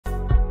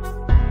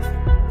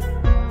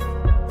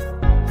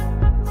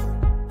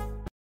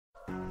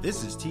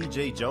This is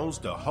TJ Jones,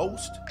 the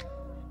host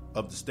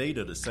of the State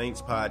of the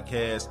Saints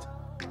podcast,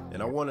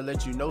 and I want to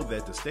let you know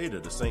that the State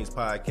of the Saints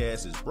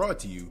podcast is brought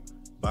to you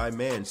by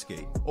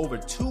Manscaped. Over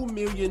 2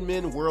 million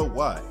men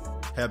worldwide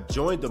have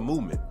joined the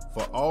movement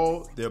for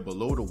all their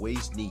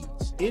below-the-waist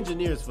needs.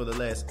 Engineers for the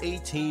last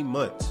 18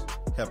 months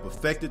have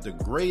perfected the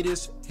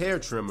greatest hair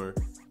trimmer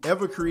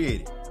ever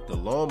created, the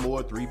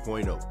Lawnmower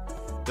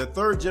 3.0. The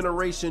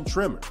third-generation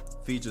trimmer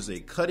features a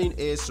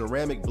cutting-edge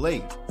ceramic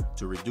blade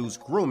to reduce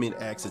grooming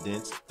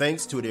accidents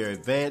thanks to their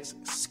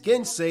advanced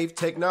skin-safe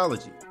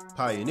technology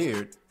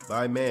pioneered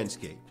by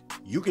Manscaped.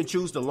 You can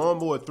choose the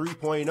Lawnmower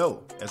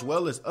 3.0 as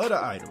well as other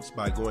items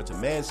by going to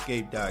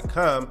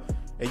manscaped.com,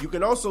 and you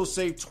can also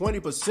save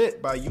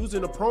 20% by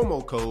using the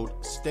promo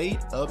code State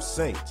of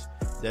Saints.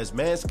 That's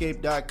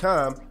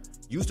manscaped.com.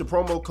 Use the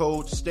promo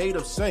code State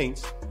of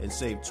Saints and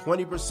save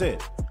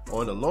 20%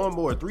 on the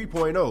Lawnmower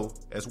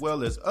 3.0 as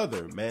well as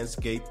other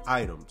Manscaped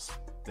items.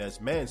 That's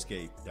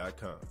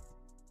manscaped.com.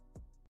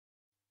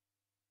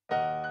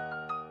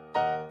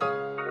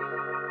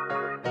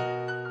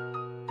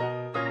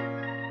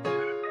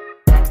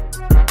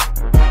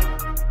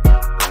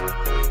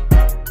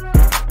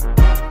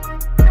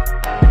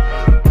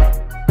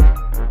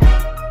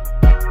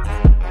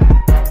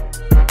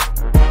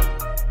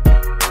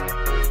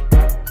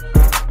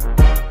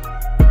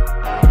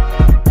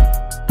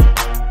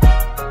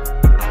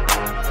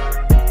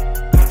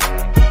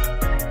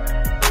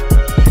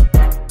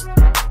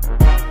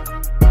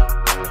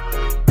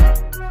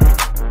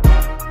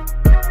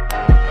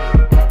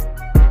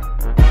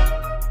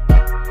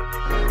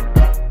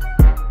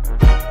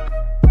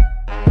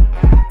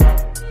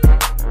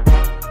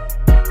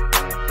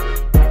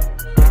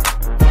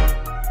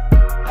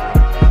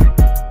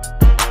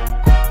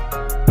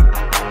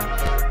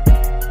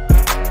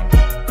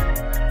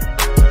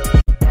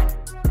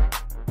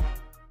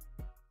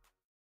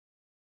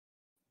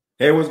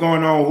 Hey, what's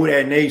going on, Who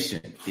Dat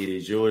Nation? It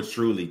is yours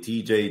truly,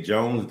 TJ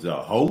Jones, the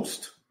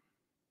host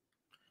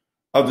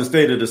of the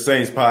State of the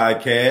Saints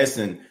podcast.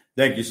 And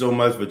thank you so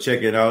much for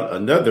checking out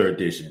another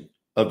edition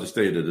of the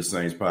State of the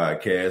Saints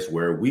podcast,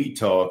 where we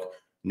talk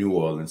New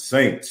Orleans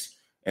Saints.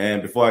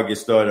 And before I get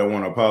started, I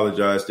want to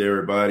apologize to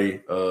everybody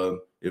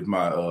if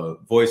my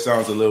voice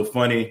sounds a little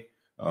funny.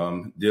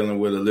 Dealing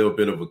with a little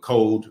bit of a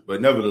cold,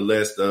 but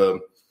nevertheless, I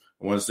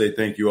want to say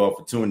thank you all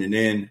for tuning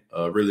in.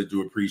 Really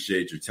do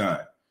appreciate your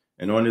time.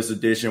 And on this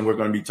edition, we're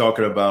going to be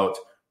talking about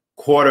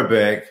former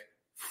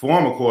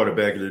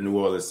quarterback of the New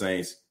Orleans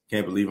Saints.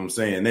 Can't believe I'm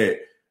saying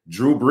that.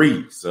 Drew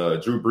Brees.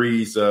 Drew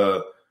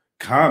Brees'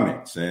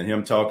 comments and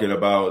him talking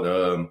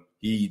about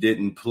he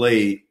didn't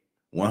play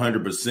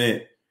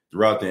 100%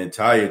 throughout the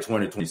entire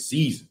 2020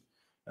 season.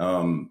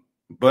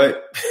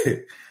 But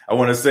I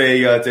want to say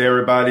to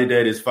everybody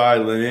that is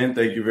filing in,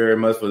 thank you very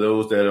much for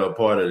those that are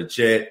part of the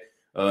chat.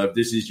 If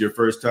this is your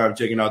first time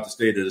checking out the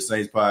State of the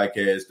Saints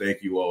podcast,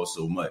 thank you all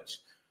so much.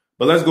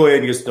 But let's go ahead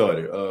and get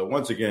started.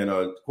 Once again,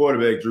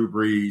 quarterback Drew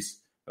Brees,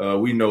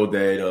 we know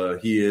that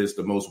he is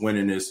the most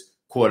winningest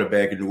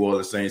quarterback in New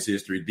Orleans Saints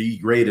history, the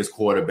greatest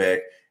quarterback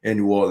in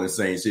New Orleans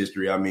Saints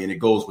history. I mean, it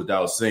goes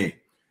without saying.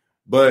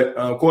 But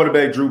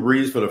quarterback Drew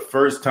Brees, for the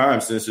first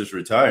time since his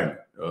retirement,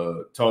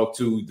 talked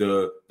to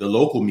the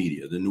local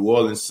media, the New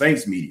Orleans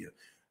Saints media,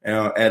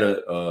 at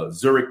a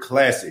Zurich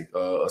Classic,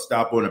 a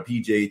stop on a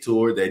PGA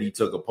Tour that he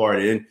took a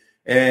part in.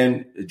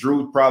 And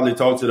Drew probably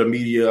talked to the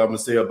media, I'm going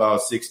to say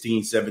about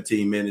 16,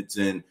 17 minutes.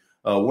 And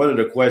one of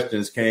the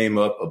questions came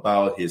up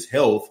about his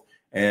health.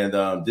 And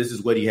this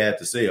is what he had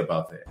to say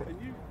about that. And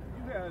you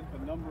had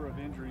a number of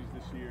injuries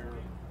this year.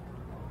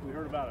 We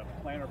heard about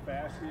a plantar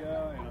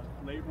fascia and a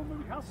labrum. I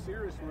mean, how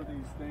serious were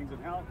these things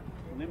and how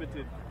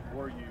limited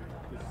were you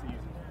this season?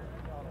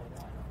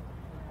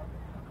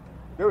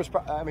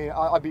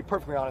 I'll be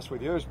perfectly honest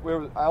with you.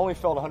 I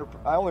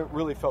only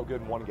really felt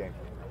good in one game.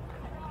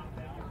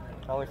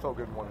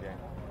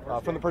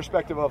 From the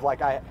perspective of,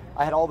 like, I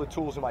had all the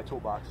tools in my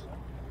toolbox.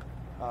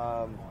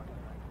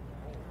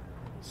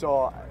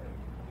 So,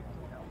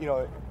 you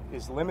know,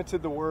 is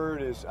limited the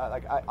word? Is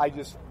like I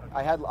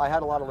had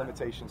a lot of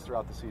limitations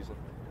throughout the season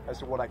as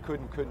to what I could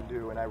and couldn't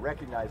do, and I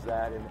recognize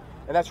that, and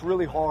that's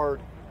really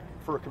hard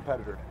for a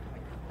competitor.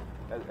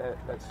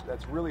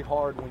 That's really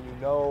hard when you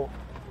know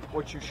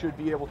what you should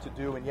be able to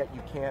do, and yet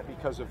you can't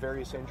because of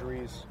various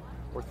injuries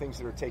or things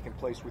that are taking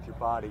place with your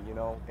body, you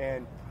know.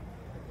 And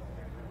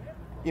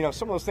you know,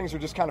 some of those things are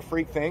just kind of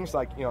freak things,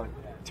 like, you know,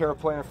 tear a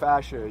plantar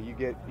fascia, you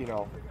get, you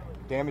know,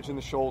 damage in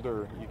the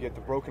shoulder, you get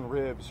the broken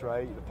ribs,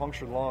 right, the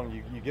punctured lung,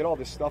 you get all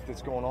this stuff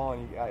that's going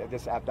on,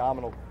 this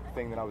abdominal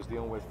thing that I was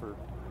dealing with for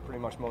pretty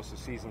much most of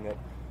the season, that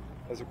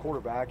as a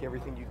quarterback,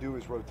 everything you do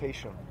is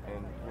rotation,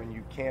 and when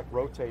you can't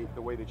rotate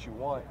the way that you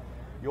want,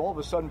 you all of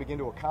a sudden begin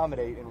to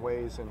accommodate in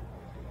ways, and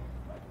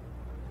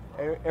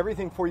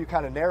everything for you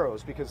kind of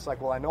narrows, because it's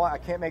like, well, I know I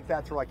can't make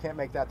that throw,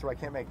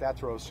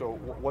 so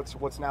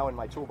what's now in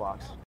my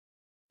toolbox?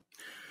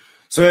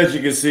 So as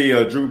you can see,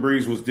 Drew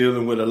Brees was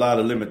dealing with a lot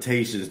of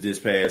limitations this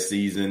past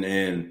season,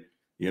 and,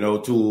 you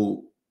know,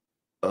 to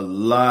a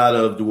lot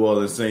of New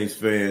Orleans Saints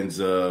fans,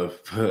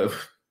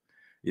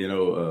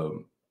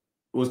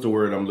 what's the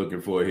word I'm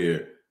looking for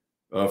here?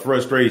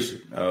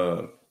 Frustration.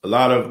 A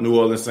lot of New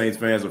Orleans Saints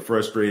fans are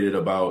frustrated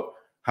about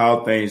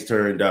how things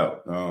turned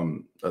out.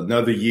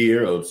 Another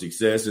year of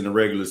success in the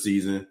regular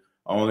season,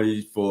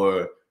 only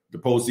for the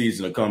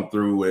postseason to come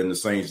through and the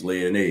Saints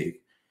lay an egg.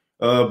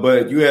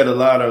 But you had a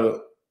lot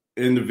of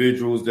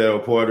individuals that are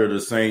part of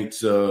the Saints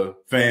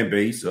fan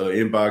base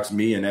inbox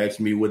me and ask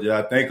me what did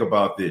I think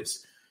about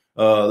this.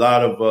 A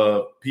lot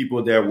of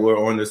people that were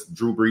on this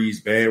Drew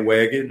Brees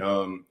bandwagon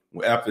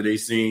after they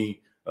seen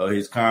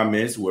his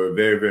comments were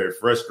very, very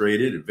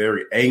frustrated,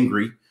 very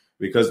angry,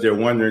 because they're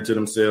wondering to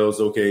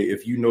themselves, okay,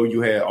 if you know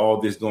you had all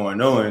this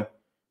going on,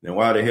 then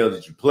why the hell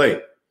did you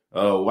play?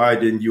 Why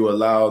didn't you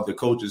allow the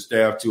coaching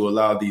staff to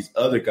allow these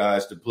other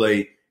guys to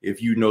play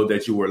if you know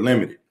that you were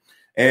limited?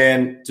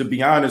 And to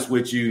be honest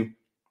with you,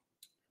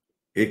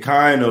 it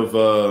kind of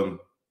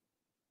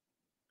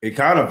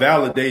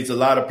validates a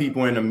lot of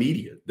people in the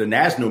media, the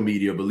national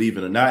media, believe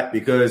it or not,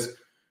 because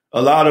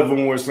a lot of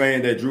them were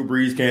saying that Drew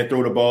Brees can't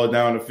throw the ball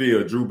down the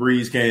field. Drew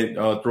Brees can't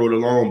throw the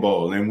long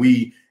ball. And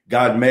we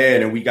got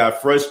mad and we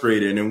got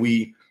frustrated and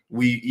we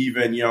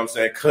even,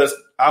 cussed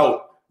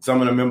out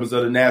some of the members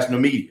of the national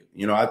media.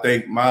 I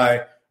think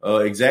my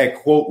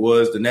exact quote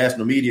was, the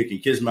national media can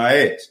kiss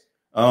my ass.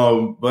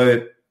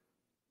 But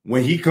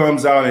when he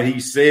comes out and he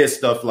says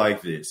stuff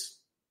like this,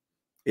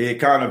 it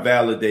kind of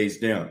validates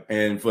them.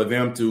 And for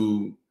them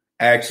to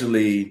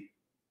actually,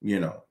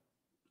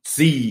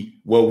 see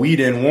what we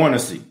didn't want to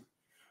see.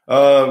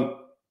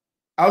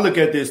 I look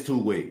at this two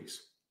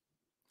ways.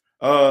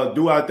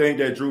 Do I think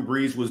that Drew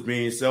Brees was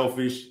being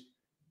selfish?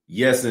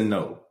 Yes and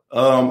no.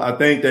 I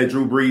think that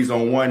Drew Brees,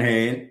 on one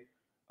hand,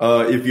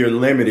 if you're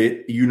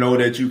limited, you know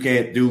that you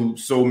can't do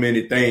so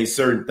many things,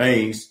 certain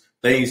things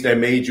that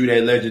made you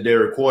that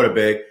legendary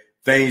quarterback,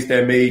 things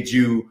that made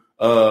you,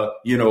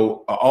 an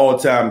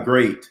all-time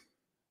great.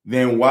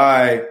 Then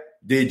why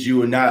did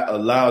you not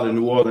allow the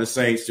New Orleans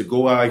Saints to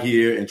go out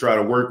here and try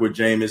to work with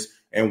Jameis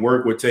and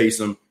work with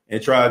Taysom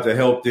and try to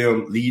help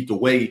them lead the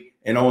way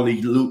and only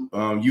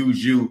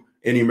use you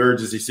in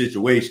emergency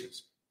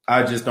situations?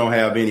 I just don't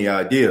have any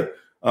idea.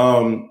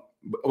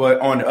 But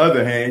on the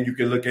other hand, you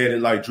can look at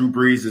it like Drew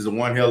Brees is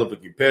one hell of a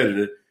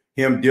competitor,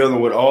 him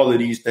dealing with all of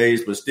these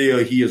things, but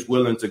still he is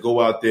willing to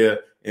go out there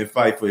and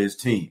fight for his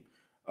team.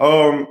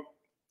 I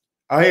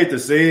hate to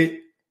say it,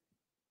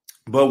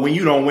 but when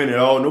you don't win at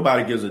all,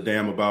 nobody gives a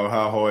damn about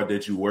how hard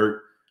that you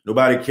work.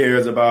 Nobody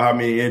cares about how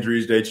many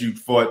injuries that you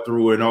fought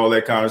through and all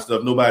that kind of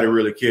stuff. Nobody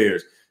really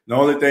cares. The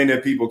only thing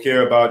that people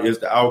care about is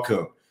the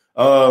outcome.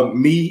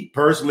 Me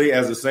personally,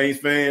 as a Saints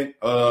fan,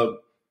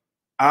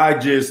 I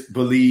just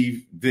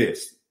believe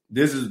this.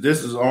 This is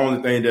the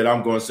only thing that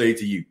I'm going to say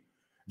to you.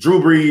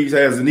 Drew Brees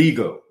has an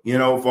ego.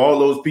 For all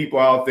those people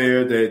out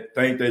there that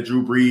think that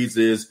Drew Brees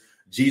is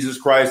Jesus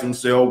Christ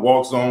himself,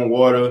 walks on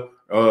water,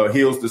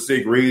 heals the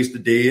sick, raised the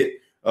dead.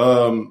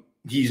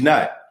 He's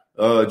not.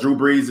 Drew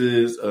Brees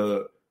is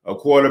a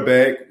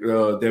quarterback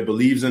that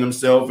believes in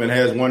himself and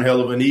has one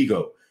hell of an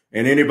ego.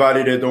 And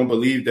anybody that don't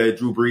believe that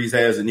Drew Brees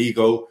has an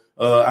ego,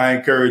 I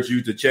encourage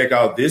you to check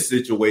out this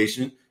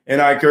situation.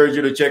 And I encourage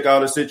you to check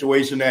out a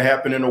situation that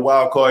happened in the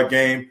wild card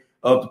game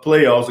of the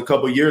playoffs a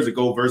couple of years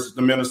ago versus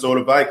the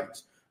Minnesota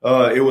Vikings.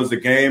 It was a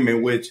game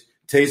in which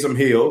Taysom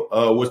Hill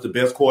was the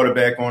best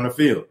quarterback on the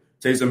field.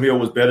 Taysom Hill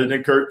was better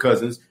than Kirk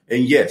Cousins.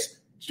 And yes,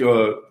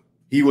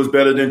 he was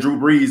better than Drew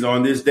Brees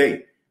on this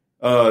day.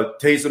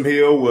 Taysom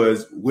Hill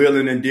was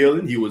wheeling and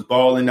dealing. He was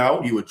balling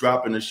out. He was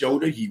dropping the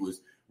shoulder. He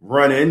was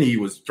running. He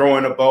was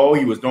throwing the ball.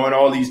 He was doing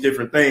all these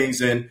different things.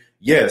 And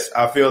yes,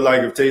 I feel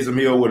like if Taysom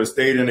Hill would have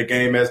stayed in the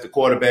game as the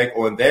quarterback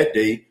on that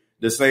day,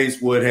 the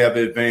Saints would have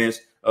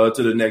advanced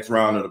to the next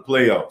round of the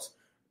playoffs.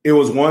 It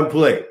was one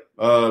play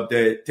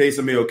that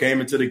Taysom Hill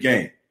came into the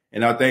game.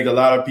 And I think a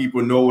lot of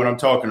people know what I'm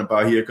talking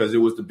about here because it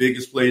was the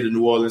biggest play the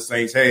New Orleans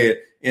Saints had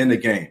in the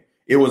game.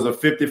 It was a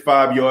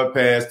 55-yard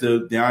pass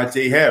to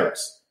Deontay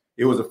Harris.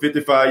 It was a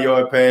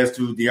 55-yard pass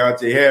to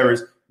Deontay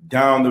Harris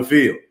down the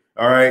field.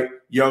 All right.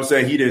 You know what I'm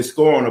saying? He didn't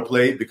score on the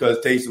play because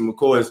Taysom, of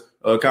course,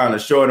 kind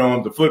of short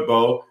on the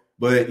football.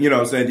 But, you know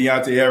what I'm saying,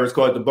 Deontay Harris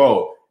caught the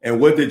ball.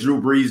 And what did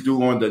Drew Brees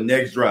do on the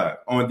next drive?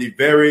 On the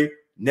very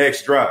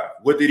next drive,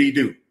 what did he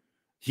do?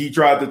 He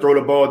tried to throw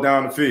the ball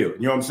down the field.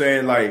 You know what I'm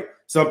saying? Like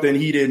something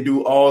he didn't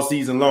do all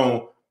season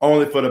long,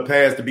 only for the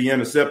pass to be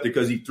intercepted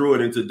because he threw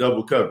it into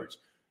double coverage.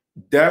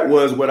 That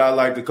was what I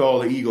like to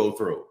call an ego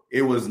throw.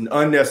 It was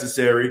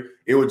unnecessary.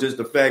 It was just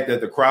the fact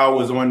that the crowd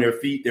was on their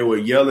feet. They were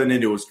yelling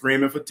and they were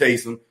screaming for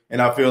Taysom.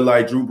 And I feel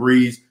like Drew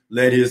Brees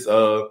let his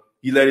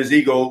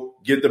ego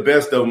get the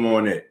best of him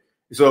on that.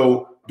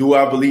 So do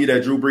I believe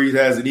that Drew Brees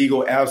has an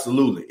ego?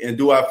 Absolutely. And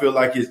do I feel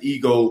like his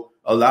ego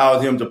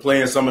allowed him to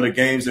play in some of the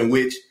games in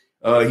which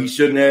he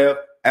shouldn't have?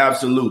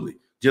 Absolutely.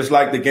 Just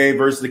like the game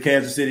versus the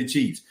Kansas City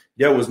Chiefs.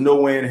 There was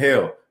no way in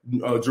hell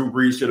Drew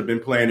Brees should have been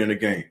playing in the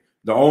game.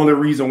 The only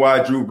reason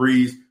why Drew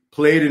Brees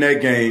played in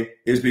that game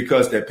is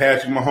because that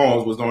Patrick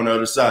Mahomes was on the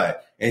other side.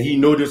 And he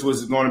knew this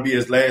was going to be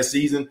his last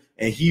season,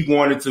 and he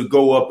wanted to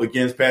go up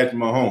against Patrick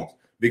Mahomes.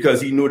 because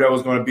he knew that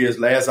was going to be his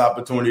last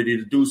opportunity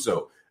to do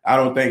so. I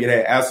don't think it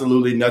had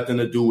absolutely nothing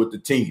to do with the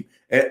team.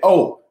 And,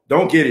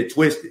 don't get it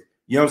twisted.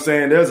 You know what I'm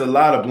saying? There's a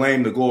lot of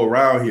blame to go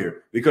around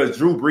here because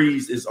Drew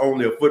Brees is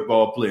only a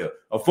football player.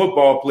 A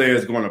football player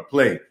is going to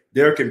play.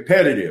 They're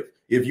competitive.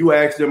 If you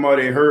ask them, are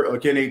they hurt or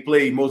can they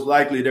play, most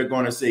likely they're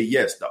going to say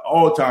yes. The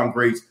all-time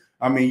greats,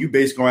 I mean, you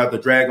basically going to have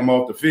to drag them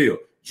off the field.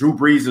 Drew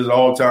Brees is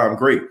all-time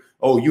great.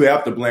 Oh, you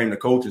have to blame the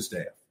coaching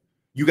staff.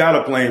 You got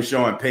to blame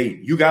Sean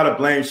Payton. You got to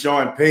blame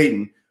Sean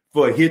Payton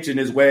for hitching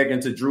his wagon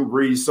to Drew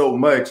Brees so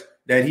much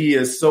that he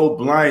is so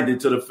blinded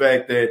to the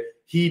fact that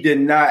he did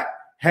not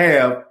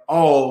have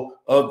all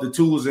of the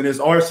tools in his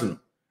arsenal.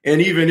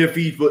 And even if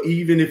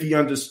he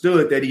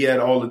understood that he had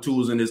all the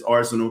tools in his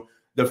arsenal,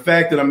 the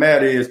fact of the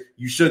matter is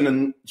you should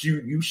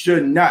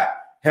not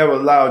have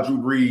allowed Drew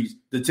Brees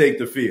to take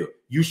the field.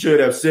 You should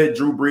have set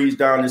Drew Brees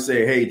down and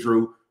say, hey,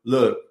 Drew,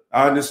 look,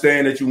 I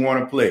understand that you want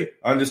to play.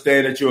 I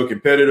understand that you're a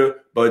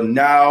competitor, but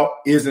now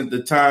isn't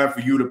the time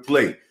for you to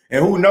play.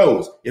 And who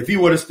knows, if he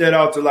would have stepped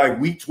out to like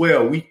week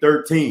 12, week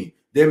 13,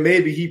 then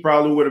maybe he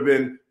probably would have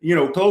been,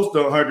 close to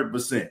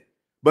 100%.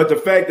 But the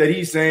fact that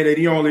he's saying that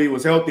he only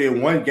was healthy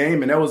in one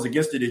game, and that was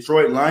against the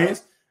Detroit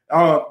Lions,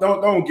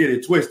 don't get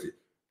it twisted.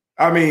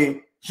 I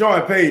mean,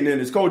 Sean Payton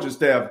and his coaching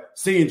staff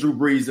seen Drew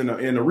Brees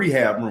in the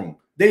rehab room.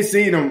 They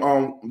seen him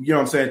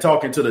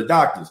talking to the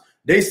doctors.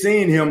 They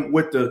seen him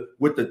with the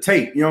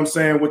tape,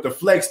 with the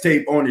flex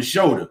tape on his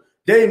shoulder.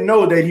 They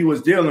know that he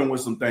was dealing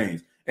with some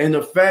things. And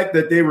the fact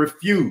that they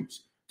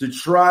refused to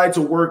try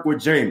to work with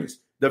Jameis,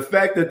 the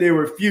fact that they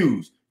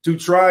refused to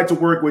try to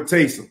work with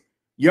Taysom,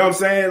 you know what I'm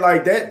saying?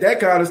 Like that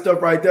kind of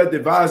stuff right there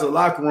divides the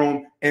locker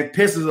room and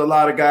pisses a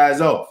lot of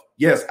guys off.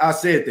 Yes, I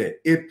said that.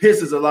 It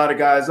pisses a lot of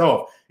guys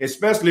off,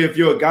 especially if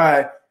you're a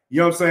guy,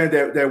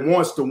 that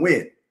wants to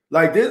win.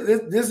 Like this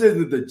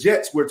isn't the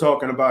Jets we're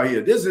talking about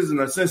here. This isn't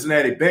the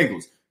Cincinnati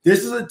Bengals.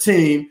 This is a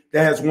team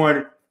that has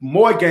won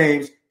more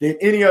games than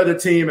any other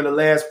team in the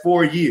last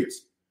 4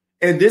 years.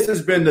 And this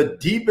has been the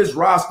deepest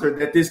roster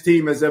that this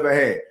team has ever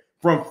had.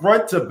 From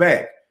front to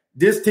back,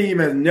 this team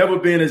has never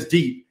been as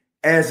deep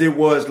as it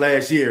was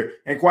last year.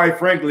 And quite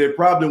frankly, it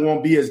probably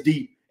won't be as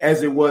deep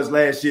as it was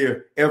last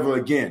year ever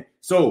again.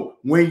 So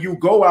when you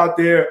go out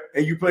there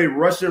and you play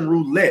Russian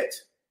roulette,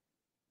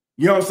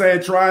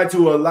 trying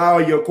to allow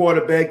your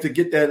quarterback to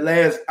get that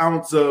last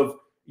ounce of,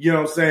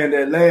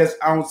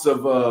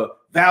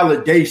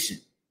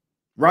 validation,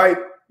 right?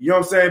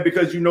 Because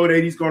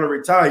that he's going to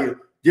retire.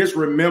 Just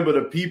remember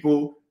the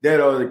people that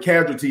are the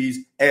casualties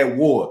at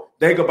war.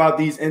 Think about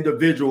these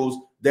individuals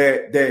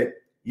that that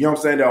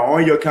are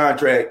on your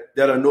contract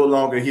that are no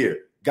longer here.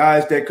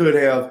 Guys that could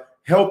have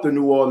helped the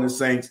New Orleans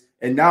Saints,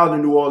 and now the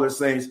New Orleans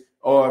Saints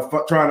are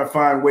trying to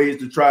find ways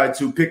to try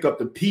to pick up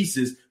the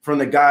pieces from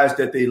the guys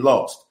that they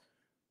lost.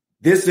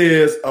 This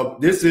is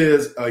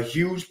a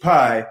huge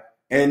pie,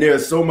 and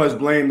there's so much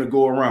blame to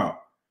go around.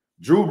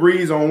 Drew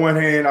Brees, on one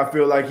hand, I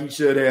feel like he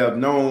should have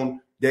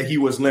known that he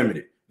was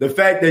limited. The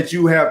fact that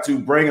you have to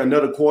bring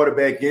another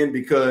quarterback in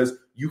because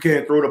you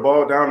can't throw the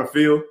ball down the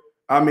field,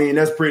 I mean,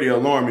 that's pretty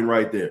alarming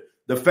right there.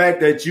 The fact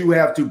that you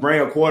have to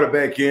bring a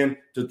quarterback in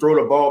to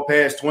throw the ball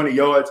past 20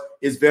 yards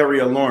is very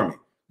alarming.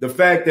 The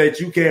fact that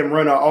you can't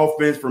run an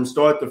offense from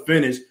start to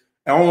finish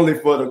only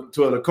for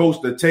the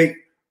coach to take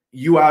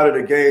you out of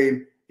the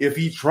game if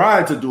he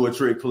tried to do a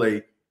trick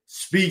play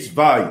speaks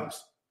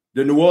volumes.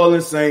 The New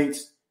Orleans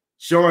Saints,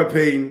 Sean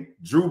Payton,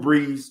 Drew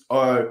Brees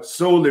are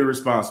solely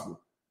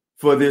responsible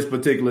for this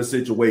particular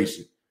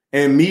situation.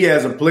 And me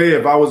as a player,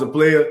 if I was a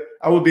player,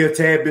 I would be a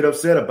tad bit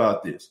upset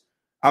about this.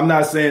 I'm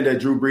not saying that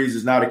Drew Brees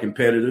is not a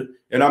competitor,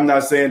 and I'm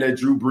not saying that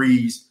Drew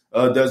Brees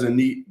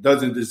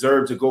doesn't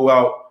deserve to go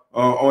out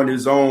on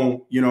his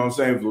own,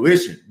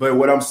 fruition. But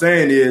what I'm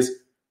saying is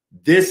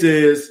this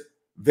is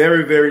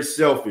very, very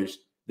selfish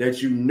that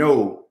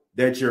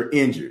that you're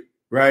injured,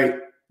 right?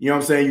 You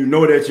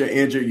know that you're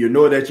injured, you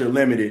know that you're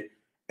limited,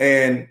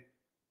 and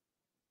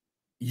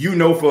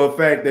for a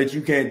fact that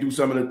you can't do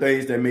some of the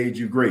things that made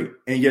you great,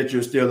 and yet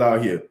you're still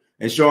out here.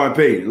 And Sean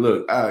Payton,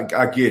 look,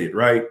 I get it,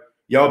 right?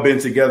 Y'all been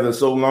together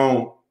so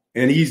long,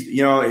 and he's,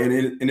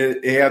 and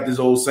they have this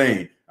old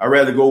saying, I'd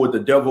rather go with the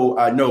devil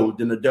I know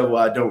than the devil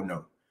I don't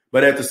know.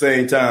 But at the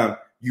same time,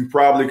 you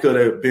probably could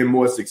have been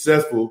more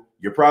successful.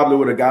 You probably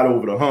would have got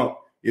over the hump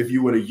if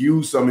you would have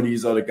used some of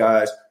these other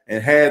guys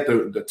and had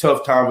the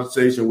tough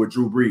conversation with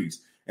Drew Brees.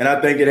 And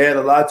I think it had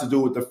a lot to do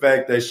with the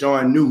fact that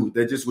Sean knew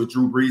that this was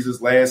Drew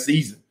Brees' last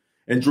season.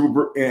 And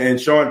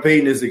Sean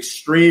Payton is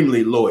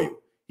extremely loyal.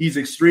 He's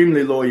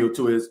extremely loyal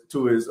to his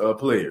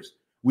players.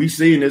 We've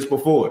seen this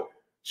before.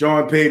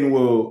 Sean Payton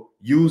will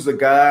use a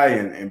guy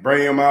and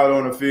bring him out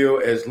on the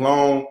field as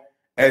long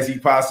as he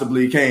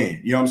possibly can.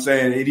 You know what I'm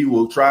saying? And he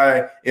will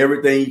try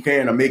everything he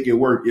can to make it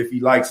work if he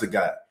likes a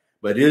guy.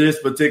 But in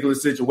this particular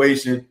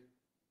situation,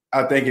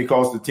 I think it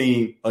cost the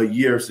team a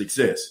year of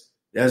success.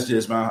 That's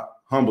just my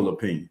humble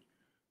opinion.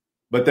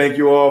 But thank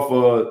you all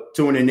for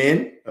tuning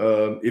in.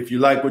 If you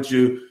like what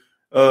you're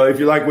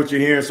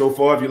hearing so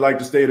far, if you like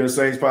the State of the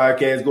Saints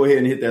podcast, go ahead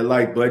and hit that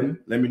like button.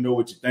 Let me know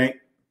what you think.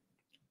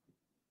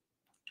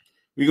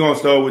 We're going to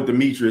start with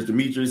Demetrius.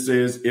 Demetrius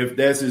says, if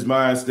that's his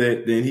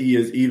mindset, then he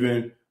is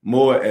even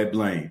more at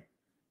blame.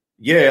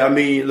 Yeah, I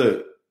mean,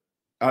 look,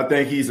 I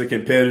think he's a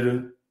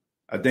competitor.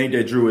 I think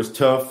that Drew is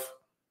tough.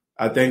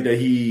 I think that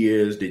he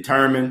is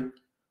determined.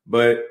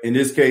 But in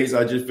this case,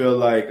 I just feel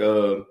like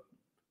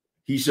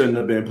he shouldn't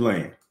have been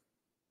playing.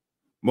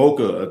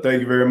 Mocha,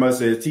 thank you very much,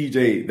 says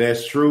TJ,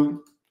 that's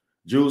true.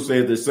 Jules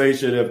said the Saints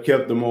should have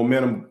kept the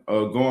momentum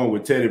going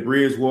with Teddy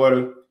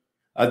Bridgewater.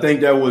 I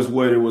think that was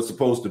what it was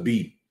supposed to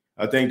be.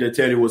 I think that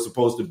Teddy was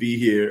supposed to be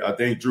here. I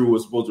think Drew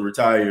was supposed to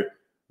retire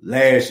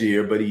last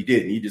year, but he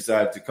didn't. He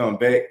decided to come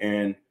back,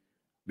 and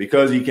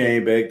because he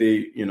came back,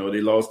 they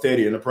lost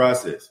Teddy in the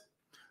process.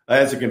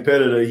 As a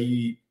competitor,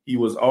 he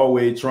was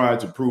always trying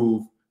to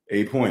prove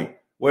a point.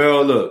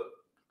 Well, look,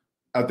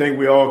 I think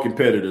we're all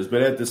competitors,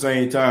 but at the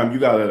same time, you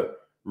got to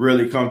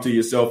really come to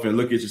yourself and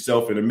look at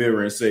yourself in the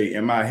mirror and say,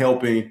 am I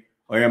helping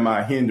or am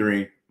I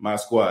hindering my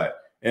squad?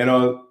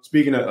 And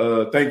speaking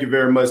of, thank you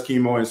very much,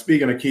 Chemo. And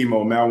speaking of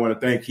Chemo, man, I want to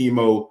thank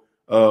Chemo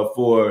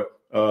for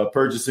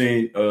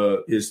purchasing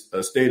his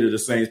State of the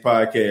Saints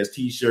podcast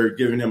T-shirt,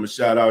 giving him a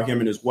shout out. Him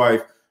and his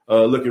wife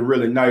looking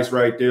really nice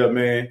right there,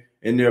 man,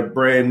 in their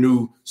brand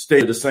new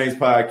State of the Saints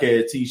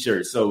podcast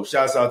T-shirt. So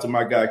shouts out to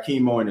my guy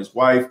Chemo and his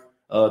wife.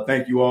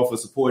 Thank you all for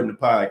supporting the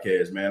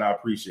podcast, man. I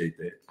appreciate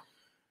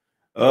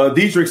that.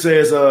 Dietrich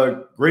says,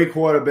 great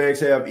quarterbacks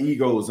have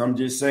egos. I'm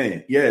just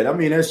saying. Yeah, I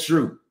mean, that's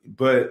true.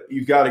 But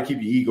you got to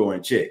keep your ego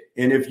in check.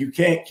 And if you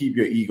can't keep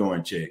your ego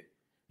in check,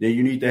 then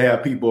you need to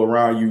have people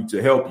around you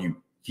to help you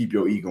keep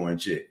your ego in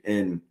check.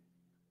 And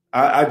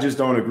I just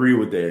don't agree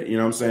with that. You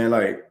know what I'm saying?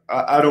 Like,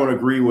 I don't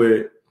agree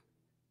with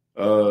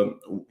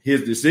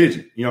his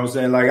decision. You know what I'm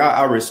saying? Like,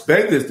 I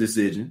respect this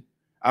decision.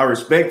 I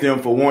respect him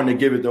for wanting to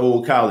give it the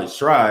old college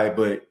try,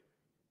 but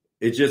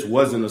it just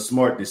wasn't a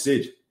smart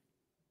decision.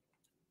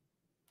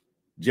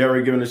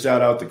 Jerry giving a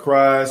shout out to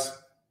Cries.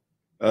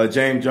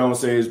 James Jones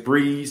says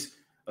Brees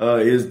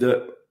is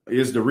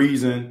the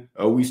reason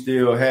we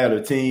still had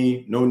a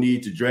team. No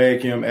need to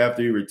drag him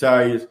after he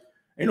retires.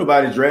 Ain't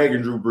nobody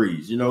dragging Drew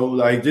Brees. You know,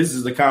 like this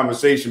is a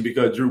conversation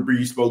because Drew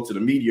Brees spoke to the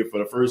media for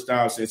the first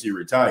time since he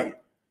retired.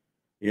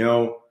 You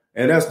know,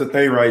 and that's the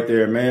thing right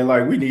there, man.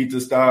 Like we need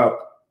to stop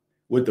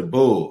with the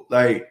bull.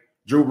 Like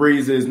Drew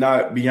Brees is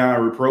not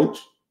beyond reproach.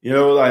 You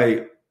know,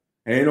 like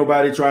ain't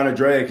nobody trying to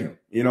drag him.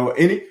 You know,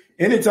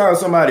 anytime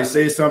somebody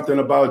says something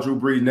about Drew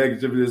Brees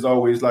negatively, it's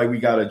always like we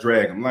got to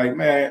drag him. Like,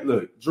 man,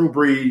 look, Drew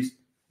Brees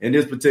in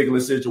this particular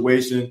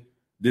situation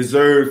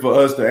deserved for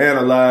us to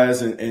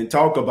analyze and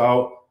talk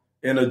about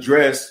and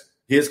address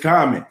his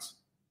comments.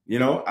 You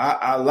know,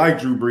 I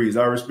like Drew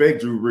Brees. I respect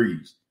Drew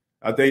Brees.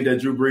 I think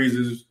that Drew Brees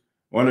is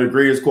one of the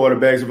greatest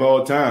quarterbacks of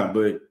all time.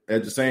 But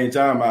at the same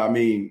time, I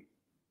mean,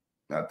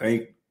 I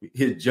think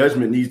his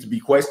judgment needs to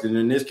be questioned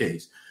in this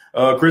case.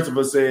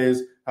 Christopher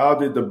says, how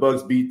did the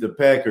Bucs beat the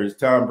Packers?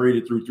 Tom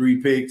Brady threw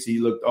 3 picks. He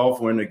looked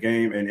awful in the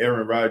game, and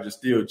Aaron Rodgers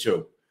still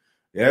choked.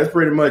 Yeah, that's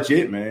pretty much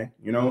it, man.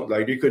 You know,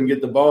 like they couldn't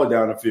get the ball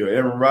down the field.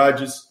 Aaron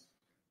Rodgers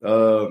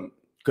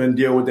couldn't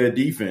deal with that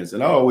defense.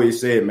 And I always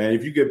said, man,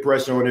 if you get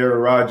pressure on Aaron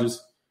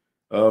Rodgers,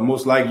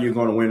 most likely you're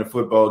going to win a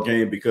football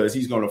game because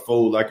he's going to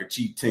fold like a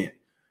cheap tent.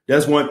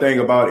 That's one thing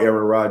about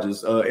Aaron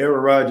Rodgers.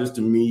 Aaron Rodgers,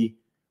 to me,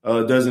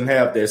 doesn't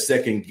have that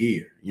second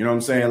gear. You know what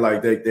I'm saying?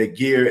 Like that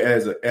gear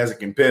as a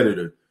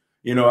competitor.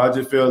 You know, I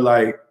just feel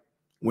like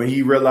when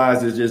he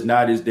realizes it's just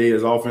not his day,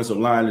 his offensive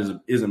line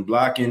isn't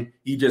blocking,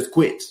 he just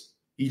quits.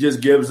 He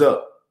just gives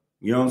up.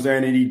 You know what I'm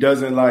saying? And he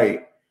doesn't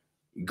like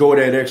go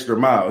that extra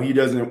mile. He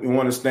doesn't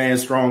want to stand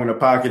strong in the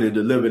pocket and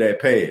deliver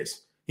that pass.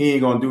 He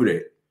ain't going to do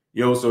that.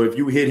 You know, so if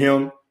you hit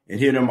him and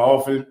hit him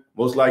often,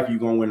 most likely you're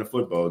going to win a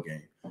football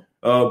game.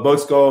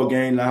 Bucks Skull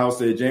game in the house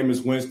said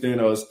Jameis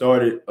Winston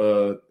started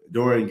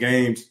during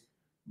games,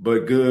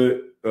 but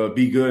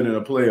be good in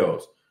the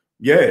playoffs.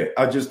 Yeah,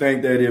 I just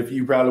think that if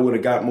he probably would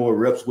have got more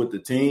reps with the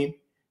team,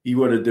 he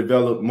would have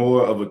developed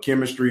more of a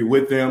chemistry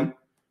with them.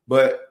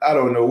 But I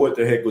don't know what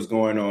the heck was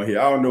going on here.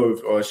 I don't know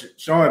if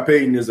Sean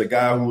Payton is a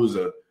guy who's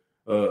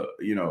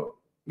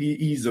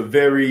he's a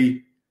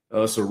very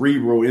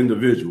cerebral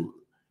individual.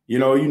 You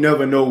know, you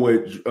never know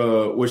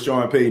what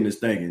Sean Payton is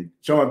thinking.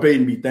 Sean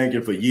Payton be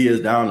thinking for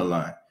years down the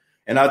line.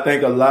 And I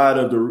think a lot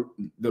of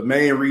the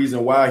main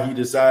reason why he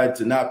decided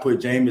to not put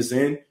Jameis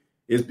in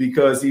is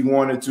because he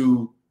wanted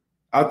to,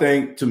 I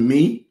think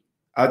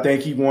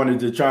he wanted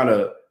to try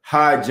to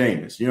hide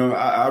Jameis. You know,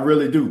 I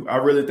really do. I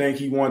really think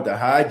he wanted to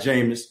hide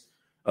Jameis,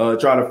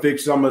 try to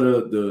fix some of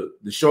the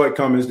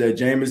shortcomings that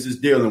Jameis is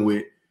dealing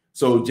with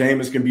so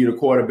Jameis can be the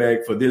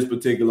quarterback for this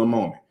particular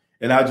moment.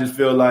 And I just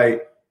feel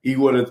like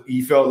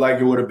he felt like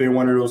it would have been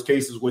one of those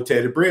cases with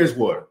Teddy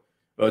Bridgewater.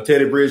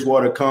 Teddy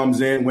Bridgewater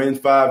comes in, wins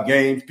 5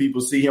 games. People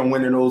see him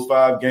winning those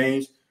 5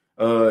 games,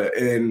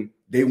 and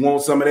they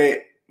want some of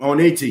that on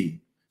their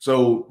team.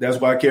 So that's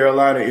why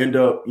Carolina ended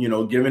up,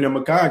 giving him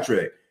a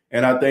contract.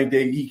 And I think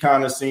that he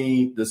kind of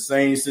seen the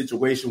same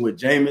situation with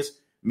Jameis.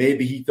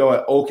 Maybe he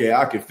thought, okay,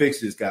 I can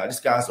fix this guy. This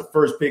guy's a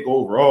first pick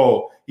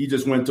overall. He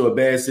just went to a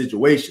bad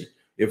situation.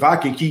 If I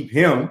can keep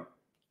him,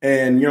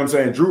 and you know what I'm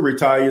saying, Drew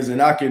retires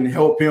and I can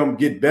help him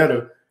get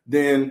better,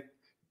 then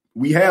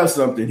we have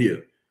something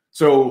here.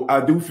 So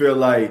I do feel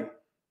like,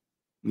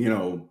 he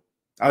hid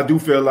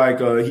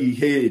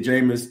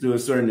Jameis to a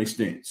certain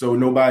extent. So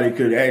nobody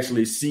could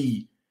actually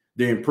see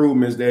the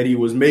improvements that he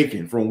was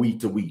making from week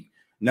to week.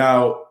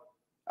 Now,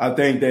 I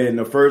think that in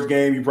the first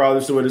game, you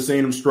probably would have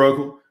seen him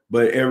struggle,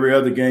 but every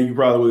other game, you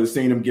probably would have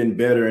seen him getting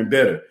better and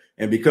better.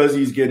 And because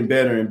he's getting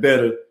better and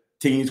better,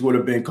 teams would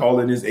have been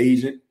calling his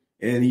agent,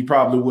 and he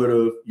probably would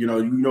have,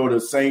 the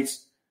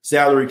Saints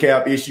salary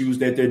cap issues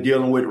that they're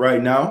dealing with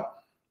right now.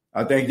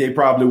 I think they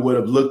probably would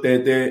have looked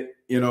at that,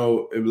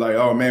 and like,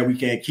 oh man, we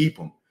can't keep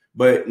him.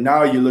 But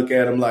now you look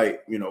at him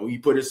like, he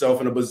put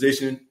himself in a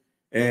position,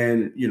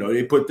 and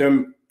they put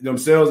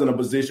themselves in a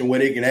position where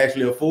they can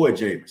actually afford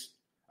Jameis.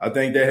 I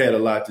think that had a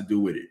lot to do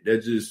with it.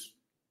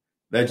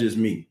 That's just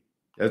me.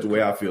 That's the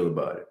way I feel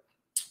about it.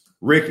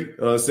 Ricky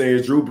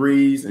says Drew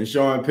Brees and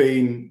Sean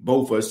Payton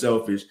both are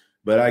selfish,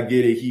 but I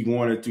get it. He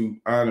wanted to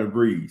honor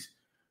Brees.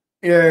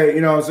 Yeah,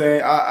 you know what I'm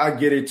saying? I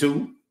get it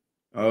too.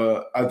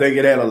 I think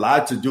it had a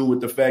lot to do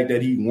with the fact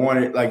that he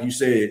wanted, like you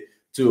said,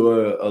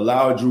 to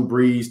allow Drew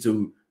Brees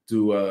to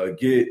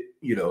get,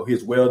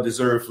 his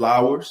well-deserved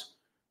flowers.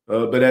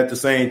 But at the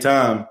same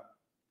time,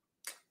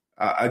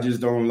 I just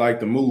don't like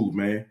the move,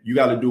 man. You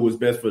got to do what's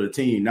best for the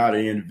team, not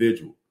an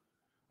individual.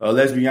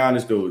 Let's be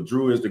honest, though.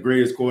 Drew is the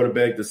greatest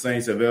quarterback the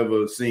Saints have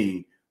ever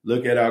seen.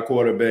 Look at our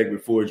quarterback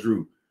before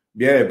Drew.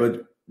 Yeah,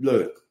 but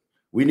look,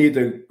 we need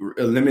to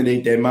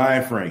eliminate that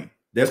mind frame.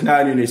 That's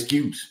not an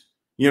excuse.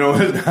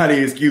 It's not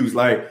an excuse.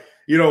 Like,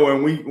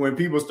 when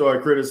people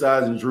start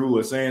criticizing Drew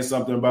or saying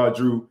something about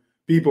Drew,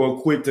 people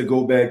are quick to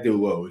go back to,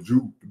 well,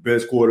 Drew, the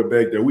best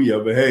quarterback that we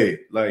ever had.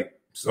 Like,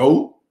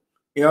 so?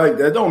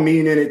 That don't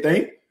mean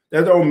anything.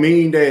 That don't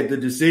mean that the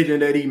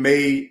decision that he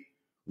made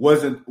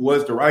was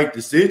the right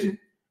decision.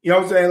 You know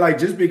what I'm saying? Like,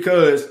 just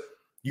because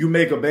you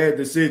make a bad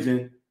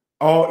decision,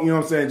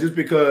 just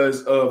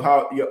because of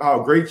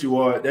how great you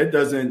are, that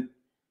doesn't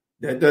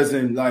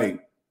like,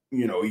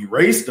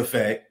 erase the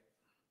fact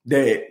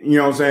that,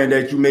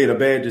 that you made a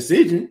bad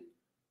decision.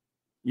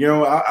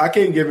 I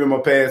can't give him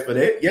a pass for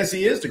that. Yes,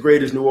 he is the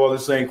greatest New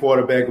Orleans Saints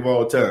quarterback of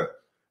all time,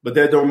 but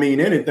that don't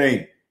mean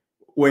anything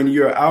when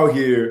you're out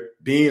here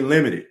being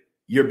limited.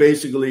 You're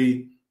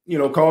basically,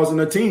 causing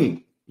a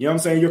team. You know what I'm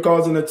saying? You're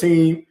causing a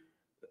team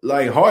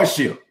like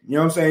hardship. You know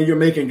what I'm saying? You're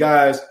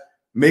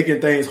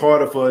making things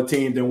harder for a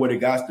team than what it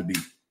got to be.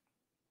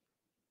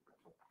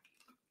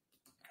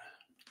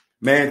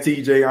 Man,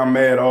 TJ, I'm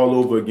mad all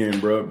over again,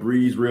 bro.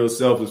 Brees real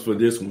selfish for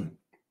this one.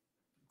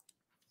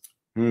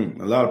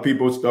 A lot of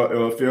people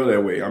feel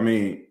that way. I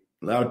mean,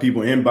 a lot of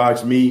people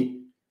inbox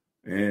me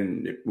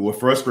and were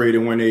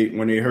frustrated when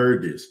they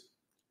heard this.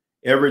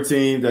 Every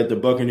team that the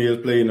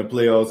Buccaneers played in the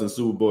playoffs and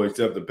Super Bowl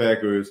except the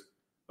Packers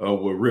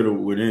were riddled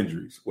with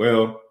injuries.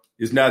 Well,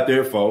 it's not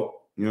their fault,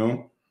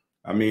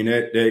 I mean,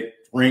 that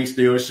ring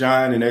still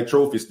shine and that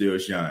trophy still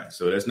shines,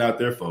 so that's not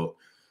their fault.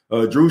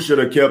 Drew should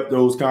have kept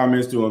those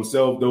comments to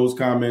himself. Those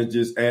comments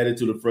just added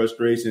to the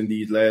frustration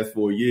these last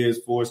 4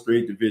 years. 4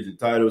 straight division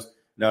titles,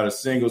 not a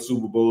single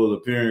Super Bowl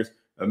appearance.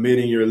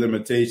 Admitting your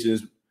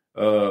limitations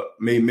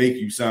may make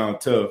you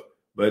sound tough,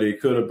 but it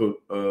could have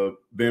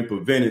been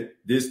prevented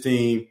this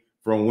team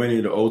from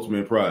winning the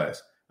ultimate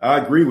prize. I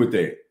agree with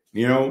that.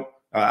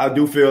 I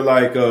do feel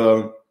like,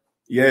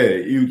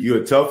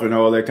 you're tough and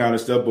all that kind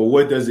of stuff, but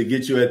what does it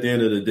get you at the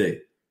end of the day?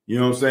 You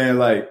know what I'm saying?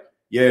 Like,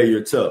 yeah,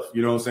 you're tough.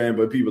 You know what I'm saying?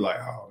 But people are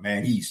like, oh,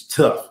 man, he's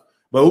tough.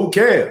 But who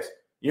cares?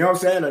 You know what I'm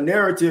saying? The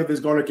narrative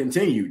is going to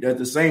continue that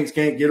the Saints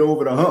can't get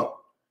over the hump.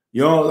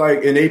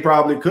 And they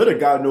probably could have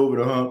gotten over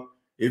the hump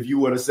if you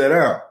would have sat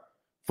down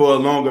for a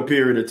longer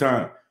period of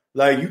time.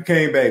 Like, you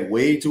came back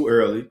way too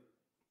early.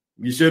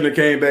 You shouldn't have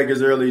came back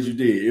as early as you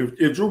did.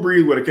 If Drew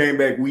Brees would have came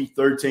back week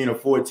 13 or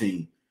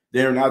 14,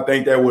 then I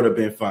think that would have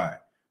been fine.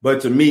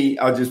 But to me,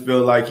 I just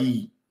feel like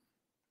he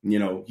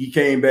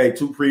came back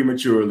too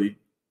prematurely.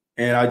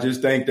 And I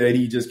just think that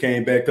he just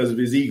came back because of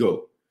his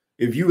ego.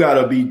 If you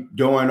got to be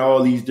doing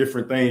all these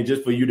different things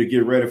just for you to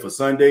get ready for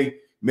Sunday,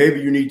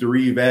 maybe you need to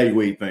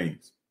reevaluate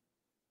things.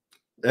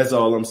 That's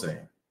all I'm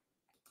saying.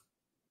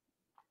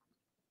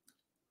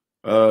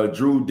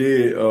 Drew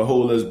did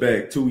hold us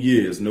back 2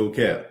 years, no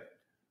cap.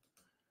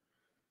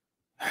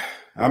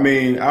 I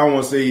mean, I don't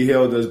want to say he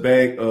held us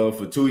back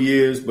for 2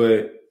 years,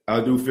 but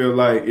I do feel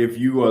like if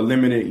you are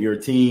limiting your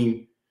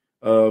team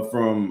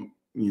from,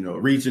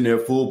 reaching their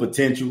full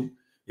potential,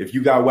 if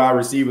you got wide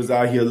receivers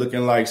out here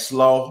looking like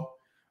slaw,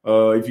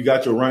 if you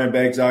got your running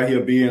backs out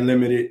here being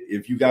limited,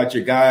 if you got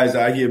your guys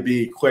out here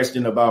being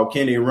questioned about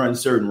can they run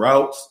certain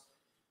routes,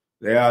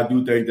 yeah, I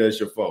do think that's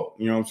your fault.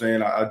 You know what I'm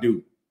saying? I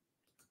do.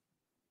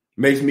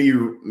 Makes me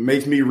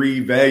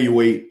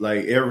reevaluate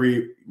like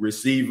every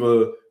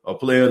receiver or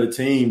player of the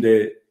team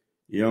that,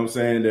 you know what I'm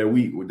saying, that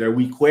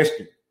we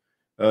question.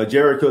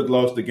 Jared Cook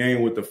lost the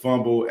game with the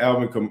fumble.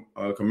 Alvin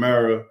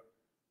Kamara,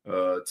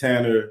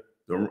 Tanner,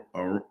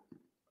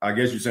 I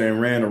guess you're saying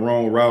ran the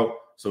wrong route.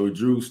 So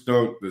Drew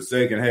stunk the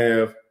second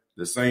half.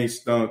 The Saints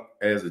stunk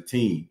as a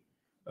team.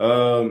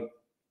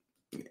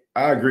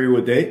 I agree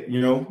with that.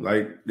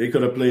 Like they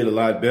could have played a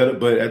lot better,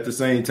 but at the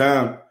same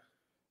time,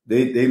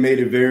 they made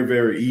it very,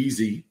 very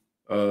easy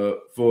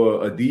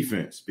for a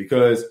defense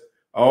because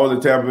all the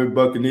Tampa Bay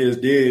Buccaneers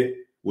did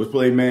was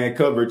play man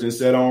coverage and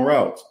set on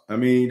routes. I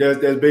mean, that's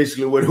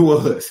basically what it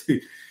was.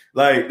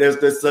 Like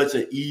that's such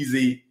an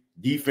easy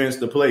defense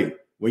to play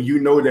when you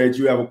know that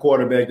you have a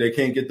quarterback that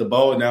can't get the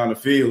ball down the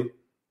field.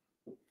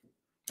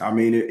 I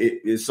mean,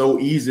 it's so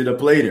easy to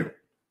play them.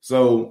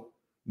 So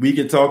we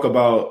can talk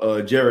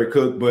about Jared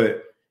Cook,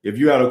 but if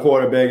you have a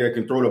quarterback that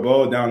can throw the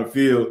ball down the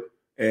field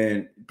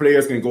and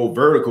players can go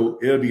vertical,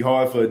 it'll be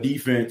hard for a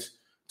defense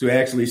to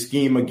actually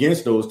scheme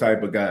against those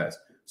type of guys.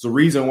 So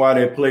reason why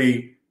that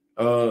play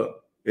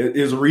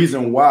is a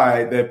reason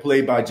why that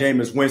play by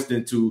Jameis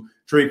Winston to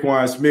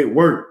Traquan Smith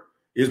worked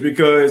is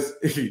because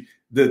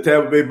the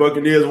Tampa Bay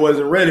Buccaneers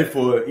wasn't ready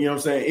for,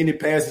 any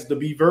passes to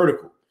be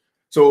vertical.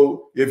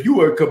 So if you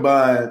were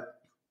combined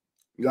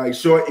like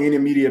short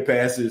intermediate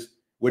passes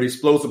with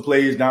explosive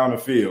plays down the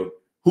field,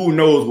 who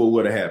knows what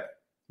would have happened?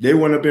 They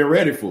wouldn't have been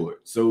ready for it.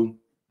 So,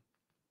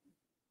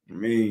 I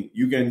mean,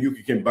 you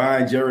can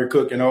combine Jared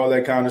Cook and all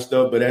that kind of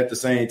stuff, but at the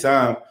same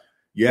time,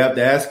 you have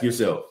to ask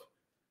yourself,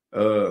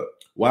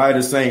 why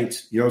the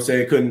Saints,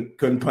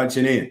 couldn't punch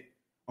it in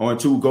on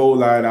 2 goal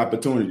line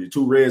opportunities,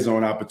 2 red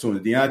zone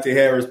opportunities. Deontay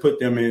Harris put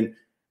them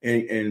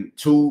in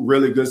 2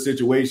 really good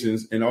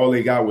situations, and all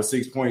they got was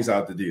 6 points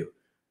out the deal.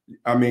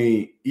 I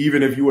mean,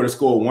 even if you were to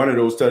score one of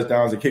those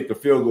touchdowns and kick the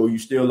field goal, you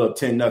still up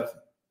 10-0.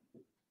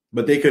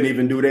 But they couldn't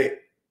even do that.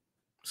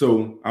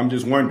 So I'm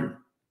just wondering.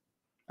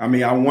 I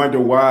mean, I wonder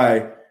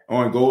why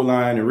on goal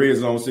line and red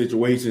zone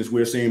situations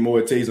we're seeing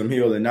more Taysom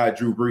Hill and not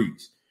Drew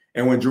Brees.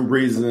 And when Drew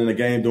Brees is in the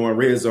game doing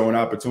red zone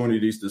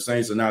opportunities, the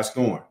Saints are not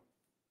scoring.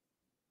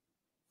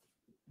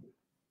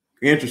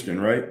 Interesting,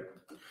 right?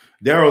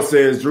 Darryl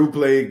says Drew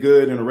played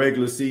good in the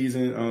regular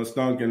season,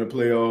 stunk in the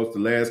playoffs the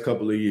last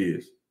couple of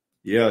years.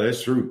 Yeah,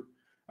 that's true.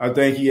 I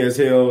think he has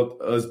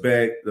held us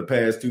back the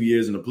past 2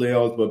 years in the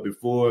playoffs, but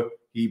before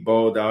he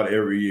balled out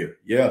every year.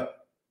 Yeah.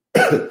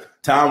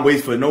 Time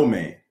waits for no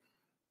man.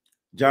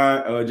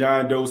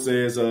 John Doe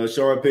says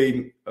Sean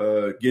Payton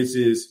gets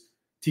his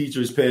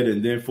teacher's pet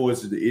and then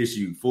forces the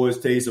issue.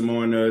 Forced Taysom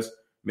on us,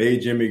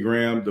 made Jimmy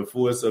Graham the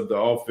force of the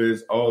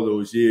offense all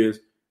those years.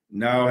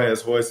 Now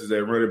has horses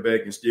at running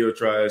back and still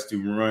tries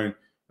to run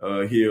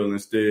Hill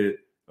instead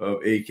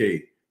of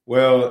AK.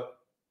 Well,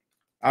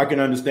 I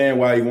can understand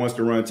why he wants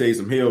to run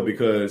Taysom Hill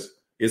because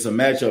it's a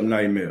matchup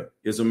nightmare.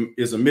 It's a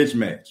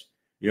mismatch.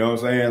 You know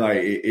what I'm saying?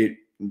 Like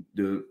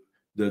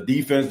the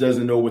defense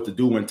doesn't know what to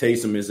do when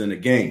Taysom is in the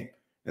game.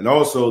 And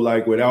also,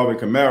 like with Alvin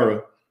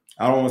Kamara,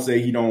 I don't want to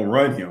say he don't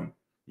run him.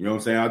 You know what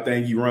I'm saying? I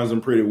think he runs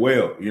them pretty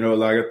well.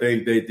 I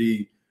think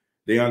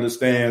they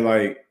understand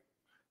like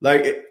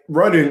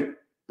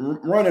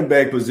running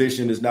back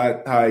position is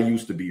not how it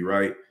used to be,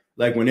 right?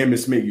 Like when Emmitt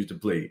Smith used to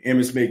play.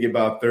 Emmitt Smith get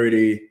about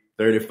 30,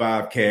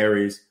 35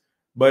 carries.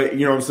 But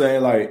you know what I'm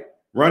saying? Like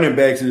running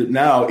backs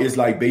now is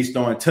like based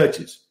on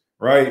touches,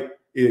 right?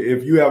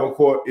 If you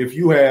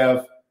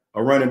have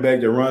a running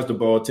back that runs the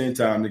ball 10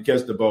 times and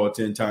catch the ball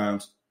 10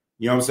 times,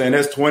 you know what I'm saying?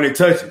 That's 20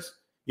 touches.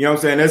 You know what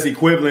I'm saying? That's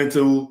equivalent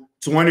to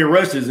 20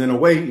 rushes in a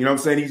way. You know what I'm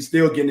saying? He's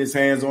still getting his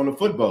hands on the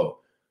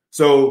football.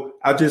 So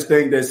I just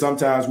think that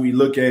sometimes we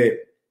look at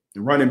the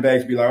running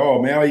backs be like,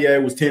 oh, man,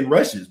 it was 10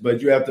 rushes.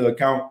 But you have to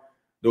account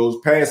those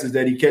passes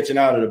that he's catching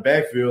out of the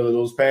backfield or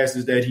those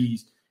passes that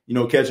he's,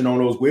 catching on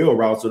those wheel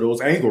routes or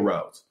those angle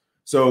routes.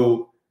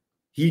 So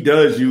he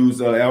does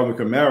use Alvin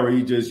Kamara.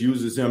 He just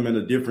uses him in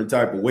a different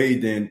type of way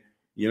than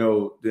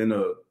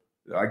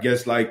I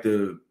guess like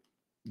the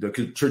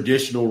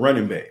traditional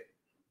running back.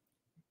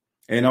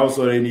 And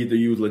also they need to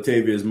use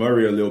Latavius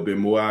Murray a little bit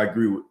more. I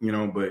agree with,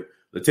 but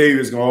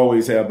Latavius going to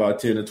always have about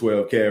 10 or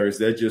 12 carries.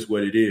 That's just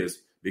what it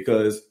is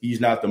because he's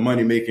not the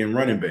money-making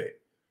running back.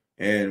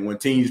 And when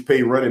teams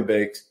pay running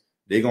backs,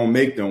 they're going to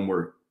make them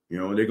work.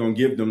 They're going to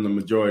give them the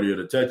majority of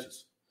the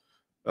touches.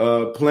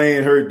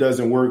 Playing hurt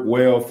doesn't work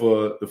well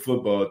for the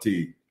football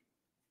team.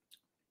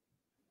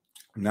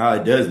 No,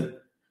 it doesn't.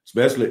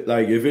 Especially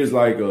like if it's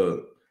like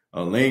a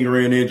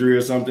lingering injury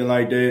or something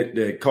like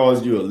that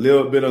causes you a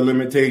little bit of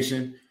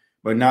limitation,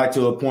 but not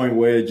to a point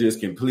where it just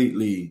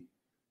completely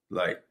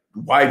like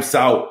wipes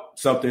out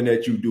something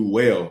that you do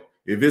well.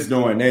 If it's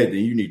doing that, then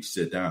you need to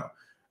sit down.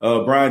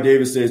 Brian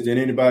Davis says, did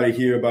anybody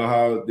hear about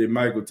how did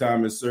Michael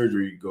Thomas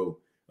surgery go?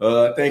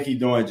 I think he's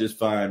doing just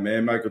fine,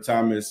 man. Michael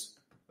Thomas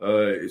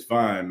is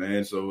fine,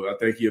 man. So I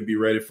think he'll be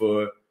ready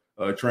for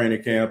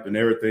training camp and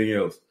everything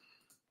else.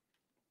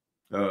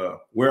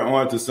 We're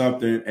on to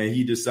something, and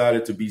he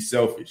decided to be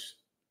selfish.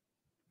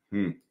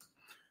 Did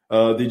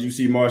you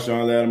see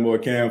Marshawn Lattimore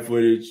cam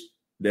footage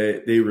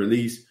that they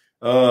released?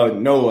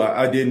 No,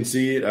 I didn't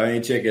see it. I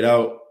ain't check it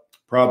out.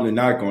 Probably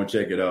not going to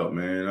check it out,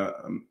 man.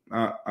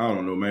 I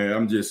don't know, man.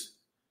 I'm just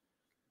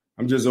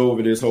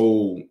over this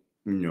whole,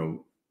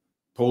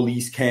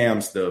 police cam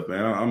stuff,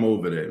 man. I'm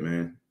over that,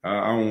 man.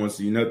 I don't want to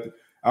see nothing.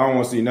 I don't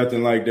want to see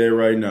nothing like that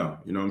right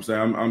now. You know what I'm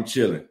saying? I'm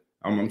chilling.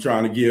 I'm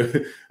trying to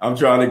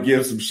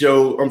give some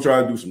show. I'm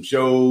trying to do some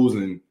shows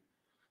and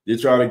They're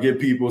trying to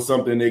give people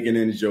something they can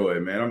enjoy,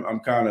 man. I'm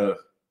kind of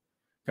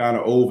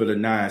over the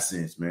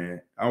nonsense,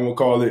 man. I won't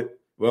call it.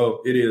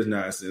 Well, it is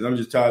nonsense. I'm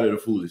just tired of the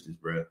foolishness,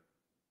 bro.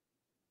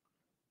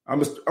 I'm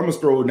gonna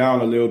scroll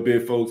down a little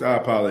bit, folks. I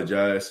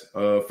apologize.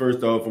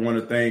 First off, I want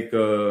to thank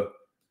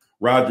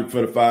Roderick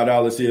for the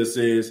 $5 here.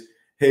 Says,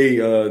 hey,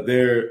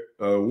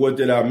 what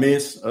did I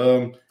miss?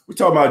 We're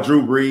talking about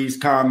Drew Brees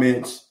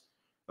comments.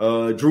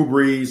 Drew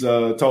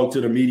Brees talked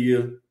to the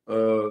media,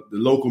 the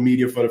local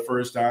media for the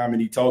first time,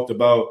 and he talked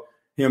about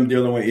him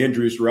dealing with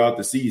injuries throughout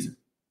the season.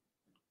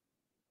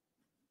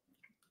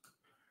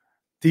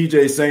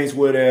 TJ, Saints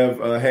would have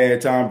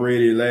had Tom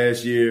Brady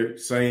last year.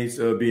 Saints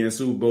being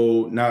Super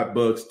Bowl, not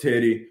Bucks.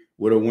 Teddy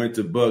would have went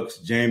to Bucks.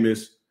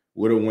 Jameis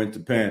would have went to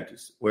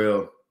Panthers.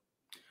 Well,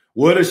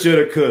 woulda,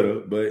 shoulda,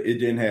 coulda, but it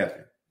didn't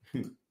happen.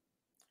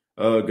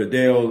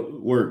 Goodell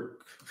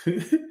worked.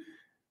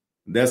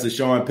 That's a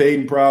Sean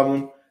Payton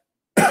problem.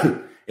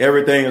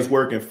 Everything is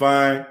working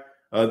fine.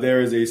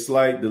 There is a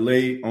slight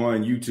delay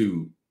on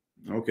YouTube.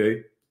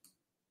 Okay.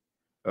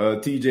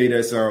 TJ,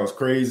 that sounds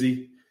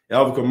crazy.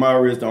 Alvin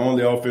Kamara is the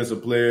only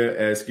offensive player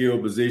at skill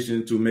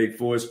position to make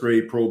 4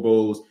 straight Pro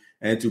Bowls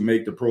and to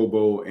make the Pro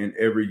Bowl in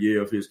every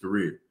year of his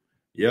career.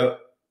 Yep.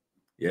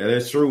 Yeah,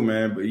 that's true,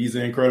 man. But he's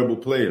an incredible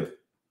player.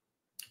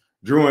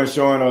 Drew and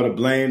Sean are to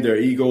blame. Their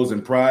egos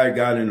and pride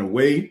got in the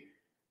way,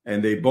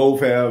 and they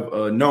both have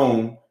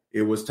known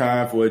it was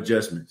time for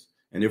adjustments.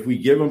 And if we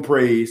give them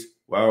praise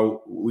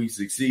while we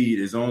succeed,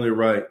 it's only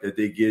right that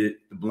they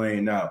get the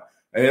blame now.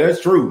 And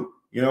that's true.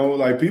 You know,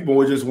 like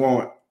people just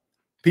want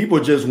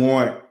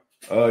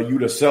you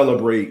to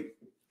celebrate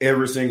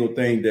every single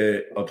thing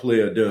that a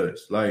player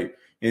does. Like,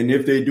 and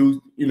if they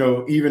do, you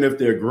know, even if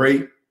they're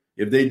great,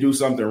 if they do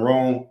something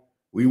wrong,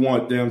 we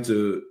want them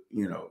to,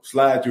 you know,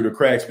 slide through the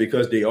cracks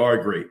because they are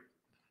great.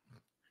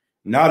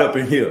 Not up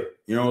in here.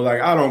 You know,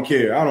 like, I don't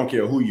care. I don't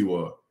care who you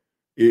are.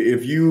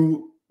 If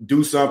you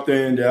do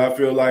something that I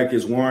feel like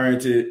is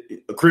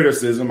warranted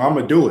criticism, I'm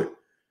going to do it.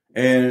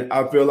 And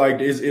I feel like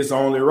it's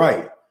only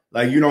right.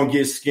 Like, you don't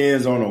get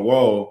skins on the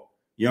wall,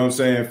 you know what I'm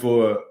saying,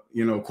 for,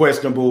 you know,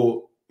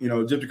 questionable, you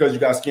know, just because you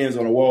got skins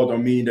on the wall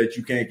don't mean that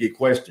you can't get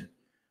questioned.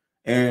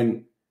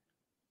 And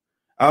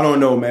I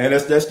don't know, man.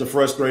 That's the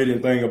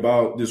frustrating thing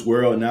about this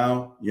world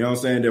now. You know what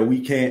I'm saying? That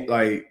we can't,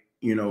 like,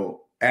 you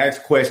know,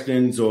 ask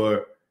questions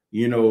or,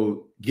 you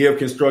know, give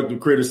constructive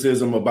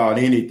criticism about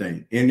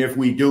anything. And if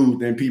we do,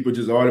 then people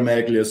just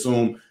automatically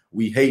assume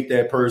we hate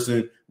that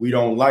person, we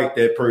don't like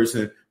that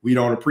person, we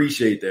don't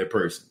appreciate that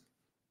person.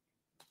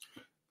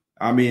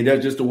 I mean,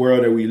 that's just the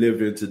world that we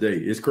live in today.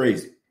 It's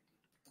crazy.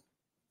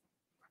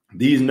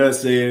 These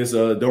nuts says,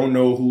 don't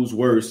know who's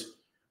worse.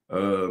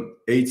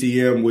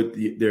 ATM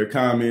with their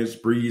comments,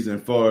 Brees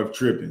and Favre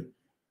tripping.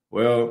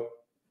 Well,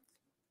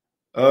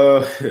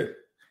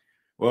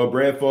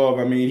 Brad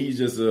Favre, I mean, he's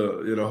just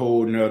in a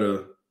whole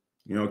nother,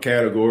 you know,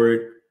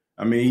 category.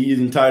 I mean, he's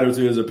entitled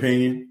to his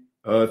opinion.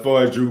 As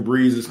far as Drew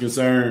Brees is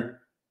concerned,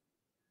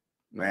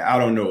 man, I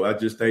don't know. I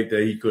just think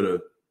that he could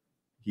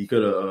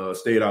have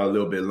stayed out a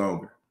little bit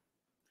longer.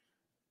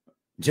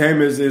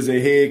 Jameis is a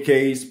head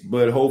case,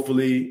 but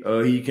hopefully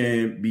he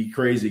can be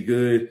crazy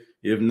good.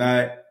 If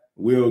not,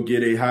 we'll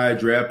get a high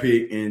draft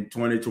pick in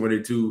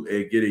 2022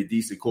 and get a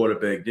decent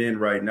quarterback. Then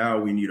right now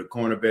we need a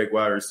cornerback,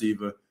 wide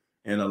receiver,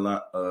 and a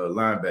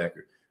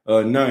linebacker.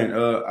 None.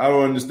 I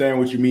don't understand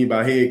what you mean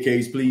by head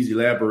case. Please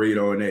elaborate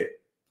on that.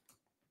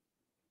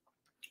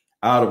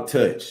 Out of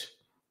touch.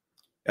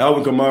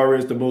 Alvin Kamara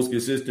is the most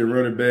consistent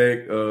running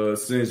back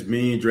since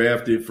being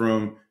drafted,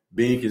 from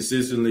being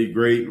consistently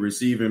great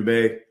receiving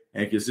back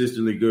and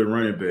consistently good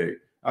running back.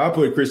 I'll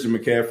put Christian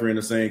McCaffrey in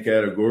the same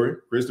category.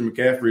 Christian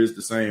McCaffrey is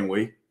the same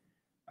way.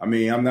 I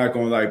mean, I'm not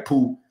going to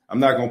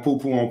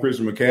poo-poo on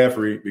Christian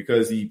McCaffrey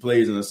because he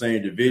plays in the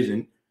same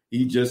division.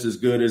 He's just as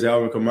good as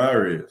Alvin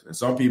Kamara is. And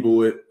some people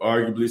would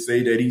arguably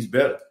say that he's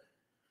better.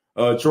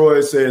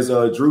 Troy says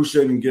Drew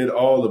shouldn't get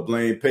all the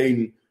blame.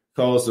 Peyton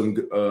calls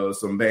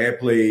some bad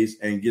plays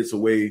and gets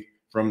away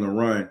from the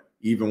run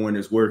even when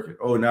it's working.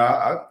 Oh, no,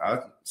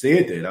 I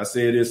said that. I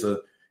said if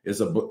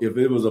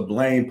it was a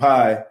blame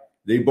pie,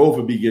 they both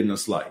would be getting a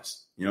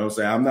slice. You know what I'm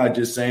saying? I'm not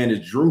just saying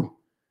it's Drew.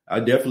 I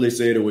definitely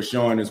said it was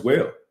Sean as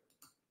well.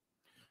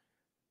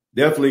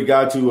 Definitely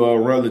got to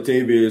run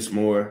Latavius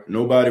more.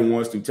 Nobody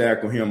wants to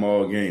tackle him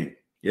all game.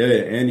 Yeah,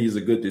 and he's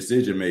a good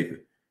decision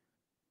maker.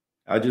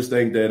 I just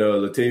think that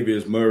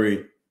Latavius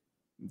Murray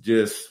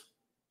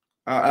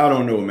I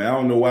don't know, man. I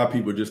don't know why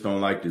people just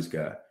don't like this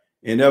guy.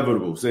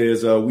 Inevitable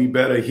says we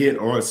better hit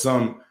on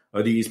some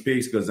of these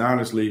picks because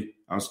honestly,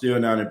 I'm still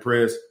not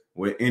impressed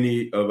with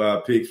any of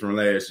our picks from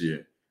last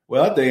year.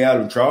 Well, I think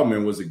Adam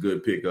Trautman was a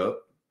good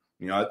pickup.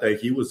 You know, I think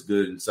he was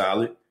good and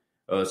solid.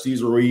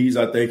 Cesar Ruiz,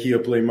 I think he'll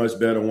play much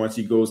better once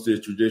he goes to his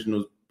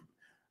traditional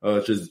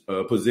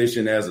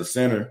position as a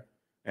center.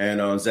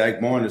 And Zach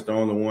Bourne is the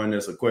only one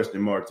that's a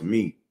question mark to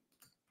me.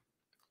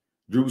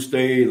 Drew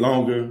stayed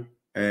longer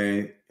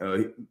than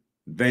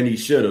he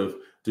should have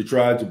to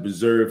try to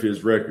preserve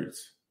his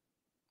records.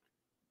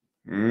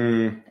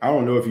 I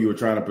don't know if he was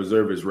trying to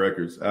preserve his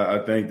records. I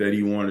think that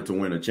he wanted to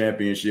win a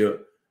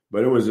championship,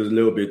 but it was just a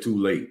little bit too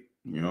late.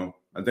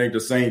 I think the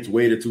Saints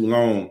waited too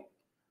long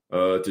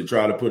to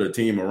try to put a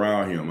team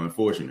around him,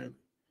 unfortunately.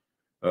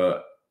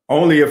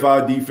 Only if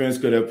our defense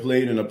could have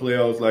played in the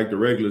playoffs like the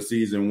regular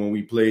season when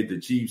we played the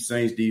Chiefs.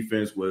 Saints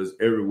defense was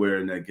everywhere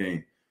in that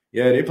game.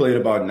 Yeah, they played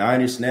about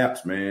 90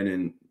 snaps, man,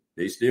 and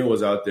they still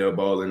was out there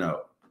balling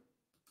out.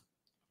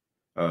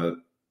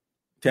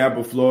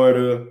 Tampa,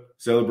 Florida,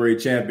 celebrate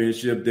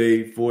championship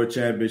day, 4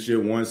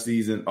 championship, 1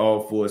 season,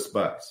 all 4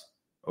 spots.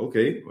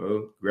 Okay,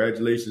 well,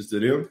 congratulations to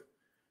them.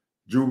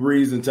 Drew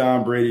Brees and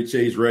Tom Brady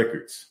chase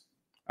records.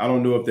 I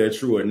don't know if that's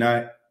true or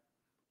not,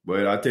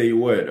 but I tell you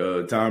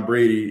what, Tom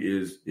Brady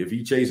is, if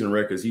he's chasing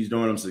records, he's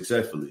doing them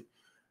successfully.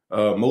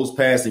 Most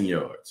passing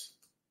yards.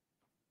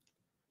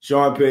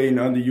 Sean Payton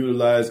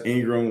underutilized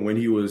Ingram when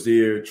he was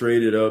here,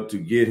 traded up to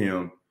get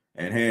him,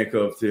 and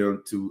handcuffed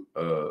him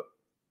to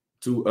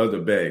 2 other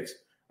backs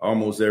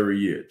almost every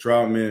year.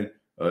 Troutman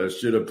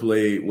should have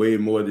played way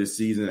more this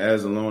season.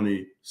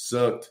 Anzalone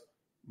sucked.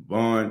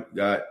 Vaughn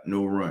got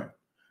no run.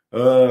 I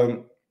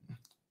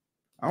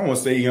don't want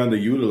to say he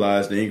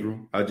underutilized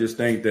Ingram. I just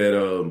think that,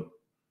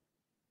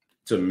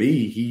 to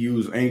me, he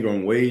used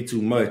Ingram way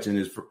too much in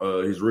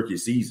his rookie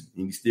season.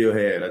 He still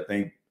had,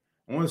 I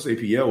want to say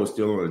PL was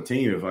still on the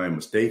team, if I'm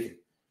mistaken.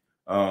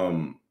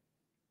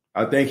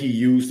 I think he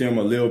used him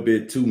a little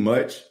bit too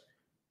much.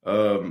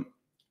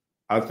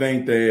 I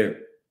think that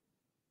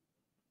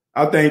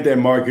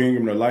Mark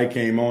Ingram, the light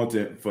came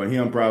on for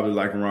him probably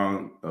like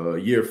around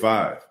year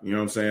 5. You know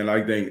what I'm saying?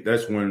 I think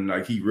that's when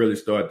he really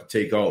started to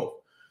take off.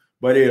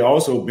 But it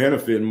also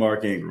benefited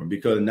Mark Ingram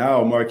because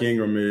now Mark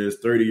Ingram is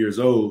 30 years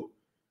old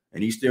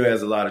and he still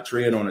has a lot of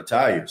tread on the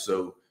tire.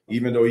 So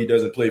even though he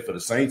doesn't play for the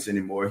Saints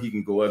anymore, he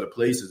can go other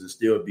places and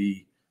still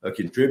be a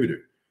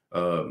contributor.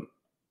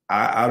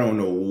 I don't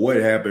know what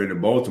happened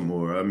in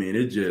Baltimore. I mean,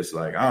 it's just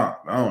I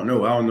don't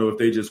know. I don't know if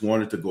they just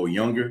wanted to go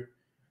younger.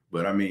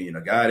 But, I mean,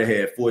 a guy that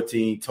had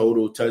 14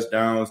 total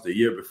touchdowns the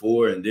year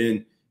before and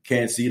then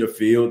can't see the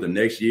field the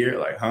next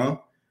year,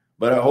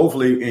 But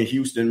hopefully in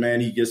Houston,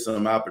 man, he gets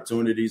some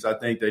opportunities. I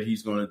think that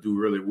he's going to do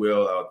really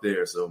well out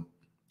there. So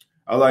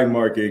I like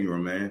Mark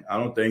Ingram, man. I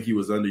don't think he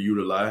was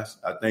underutilized.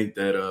 I think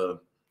that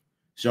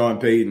Sean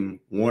Payton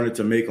wanted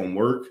to make him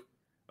work.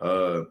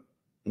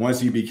 Once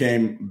he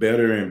became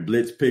better in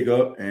blitz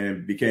pickup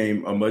and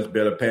became a much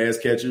better pass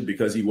catcher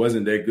because he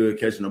wasn't that good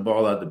catching the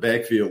ball out the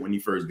backfield when he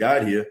first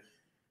got here,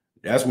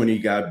 that's when he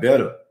got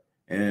better.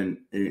 And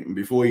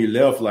before he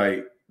left,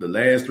 the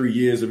last 3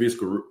 years of his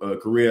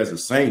career as a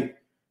Saint,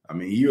 I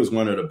mean, he was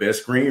one of the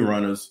best screen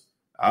runners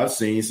I've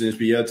seen since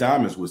Pierre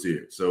Thomas was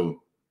here.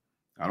 So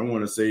I don't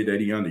want to say that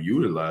he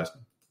underutilized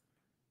him.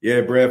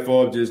 Yeah, Brad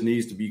Favre just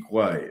needs to be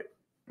quiet.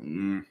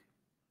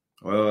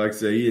 Well, like I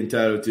said, he's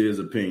entitled to his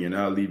opinion.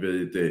 I'll leave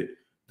it at that.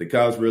 The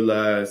cops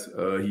realized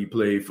he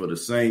played for the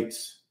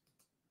Saints.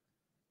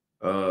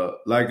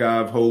 Like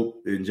I've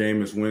hoped in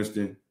Jameis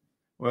Winston.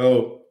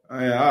 Well,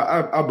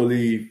 I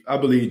believe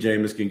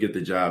Jameis can get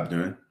the job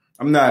done.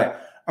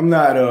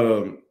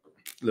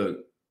 Look,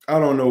 I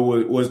don't know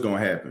what's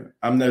going to happen.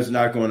 I'm just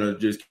not going to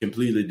just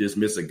completely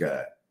dismiss a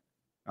guy.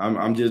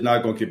 I'm just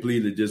not going to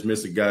completely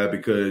dismiss a guy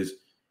because,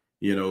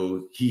 he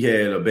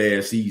had a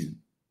bad season.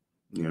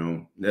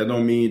 That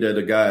don't mean that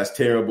the guy is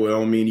terrible. It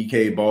don't mean he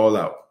can't ball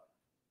out.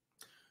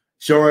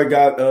 Sean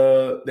got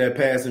that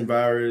passing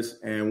virus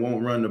and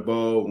won't run the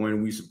ball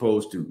when we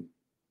supposed to.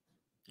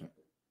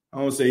 I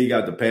won't say he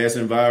got the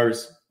passing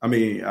virus. I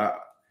mean, I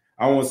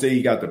won't say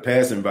he got the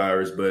passing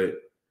virus, but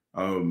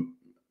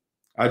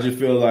I just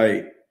feel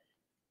like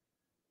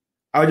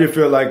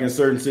in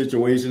certain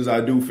situations,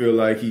 I do feel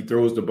like he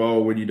throws the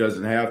ball when he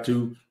doesn't have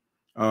to.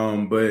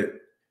 But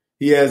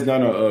he has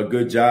done a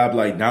good job,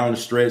 down the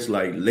stretch,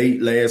 late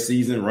last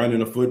season, running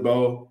the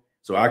football.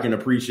 So I can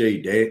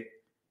appreciate that.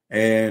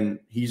 And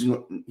he's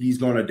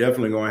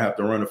definitely going to have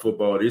to run the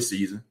football this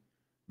season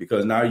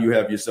because now you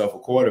have yourself a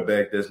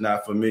quarterback that's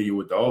not familiar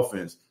with the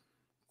offense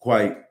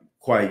quite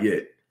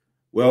yet.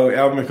 Well,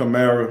 Alvin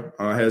Kamara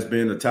has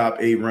been a top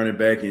 8 running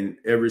back in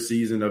every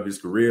season of his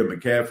career.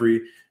 McCaffrey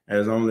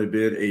has only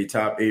been a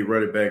top 8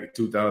 running back in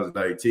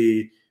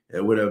 2019.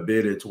 It would have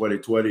been in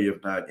 2020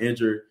 if not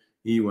injured.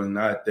 He was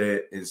not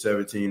that in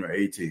 17 or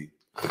 18.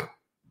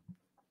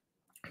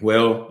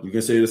 Well, you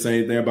can say the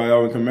same thing about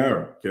Alvin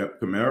Kamara.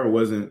 Kamara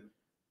wasn't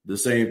the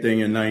same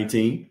thing in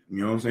 19. You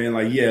know what I'm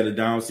saying? He had a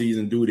down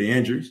season due to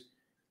injuries.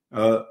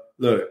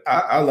 Look,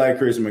 I like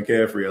Chris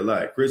McCaffrey a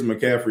lot. Chris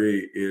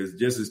McCaffrey is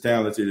just as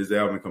talented as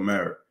Alvin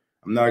Kamara.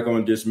 I'm not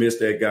going to dismiss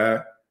that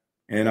guy.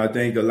 And I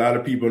think a lot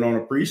of people don't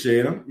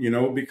appreciate him,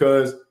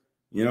 because,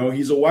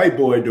 he's a white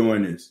boy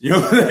doing this. You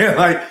know what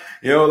I'm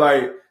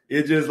saying?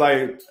 It's just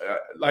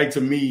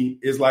to me,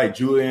 it's like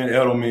Julian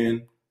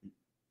Edelman,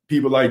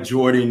 people like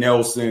Jordy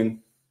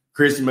Nelson,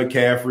 Christian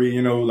McCaffrey,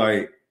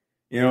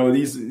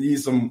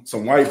 these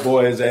some white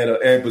boys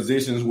at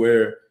positions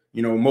where,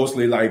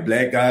 mostly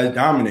black guys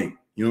dominate.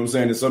 You know what I'm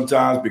saying? And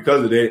sometimes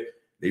because of that,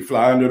 they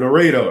fly under the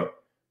radar.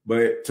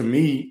 But to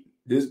me,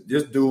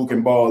 this dude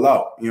can ball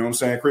out. You know what I'm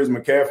saying? Chris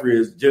McCaffrey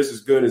is just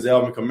as good as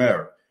Alvin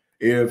Kamara.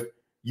 If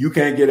you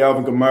can't get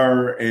Alvin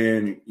Kamara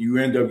and you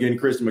end up getting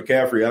Christian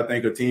McCaffrey, I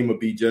think a team would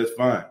be just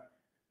fine.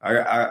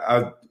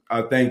 I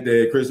think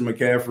that Christian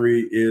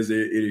McCaffrey is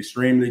an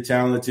extremely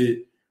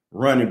talented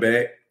running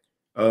back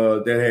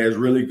that has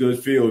really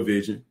good field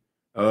vision,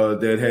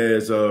 that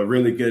has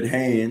really good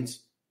hands,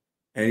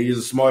 and he's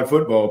a smart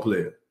football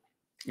player.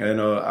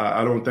 And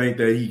I don't think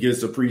that he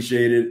gets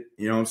appreciated,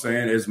 you know what I'm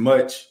saying, as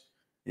much,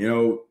 as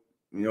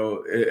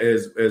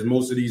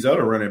most of these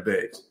other running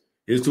backs.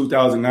 His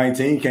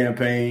 2019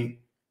 campaign,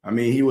 I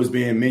mean, he was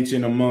being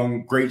mentioned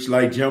among greats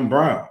like Jim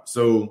Brown.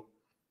 So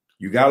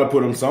you got to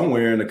put him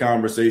somewhere in the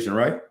conversation,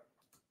 right?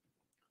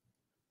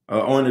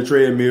 On the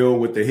treadmill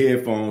with the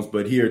headphones,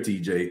 but here,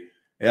 TJ.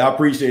 Hey, I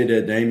appreciate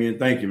that, Damian.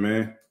 Thank you,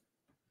 man.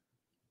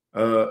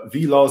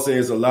 V-Law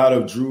says a lot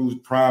of Drew's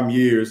prime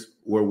years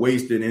were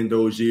wasted in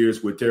those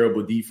years with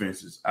terrible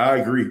defenses. I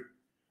agree.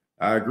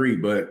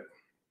 But,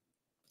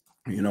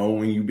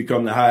 when you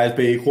become the highest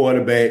paid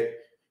quarterback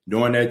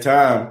during that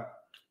time,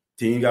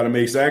 team got to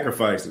make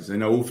sacrifices.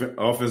 And the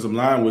offensive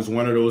line was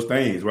one of those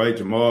things, right?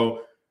 Jemiah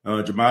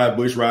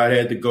Bushrod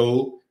had to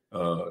go.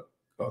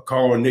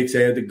 Carl Nix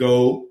had to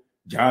go.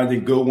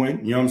 Jonathan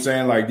Goodwin, you know what I'm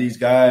saying? Like these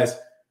guys,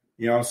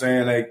 you know what I'm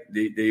saying? Like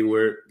they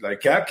were like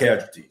cap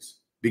casualties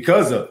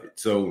because of it.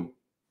 So,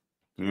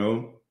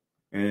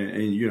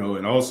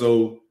 and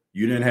also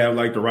you didn't have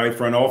like the right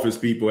front office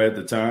people at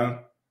the time.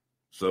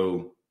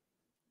 So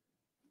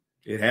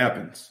it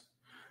happens.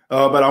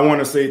 But I want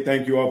to say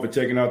thank you all for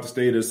checking out the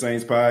State of the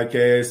Saints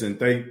podcast, and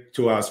thank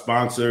to our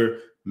sponsor,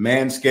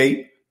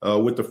 Manscaped,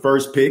 with the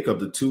first pick of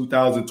the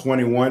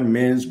 2021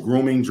 men's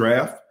grooming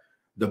draft.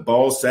 The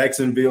Ball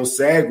Saxonville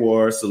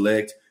Jaguars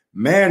select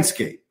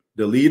Manscaped,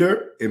 the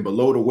leader in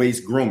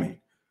below-the-waist grooming.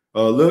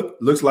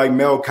 Looks like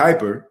Mel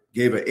Kiper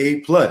gave an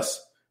A+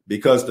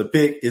 because the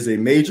pick is a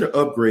major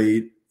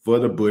upgrade for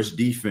the Bush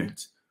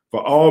defense.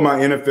 For all my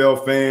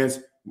NFL fans,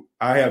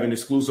 I have an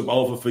exclusive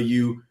offer for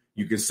you.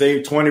 You can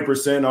save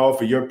 20%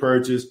 off of your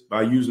purchase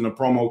by using the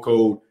promo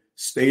code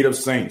State of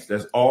Saints.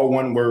 That's all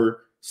one word,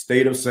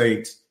 State of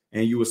Saints,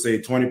 and you will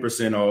save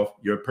 20% off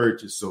your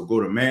purchase. So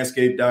go to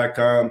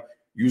manscaped.com,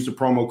 use the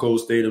promo code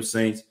State of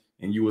Saints,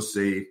 and you will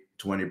save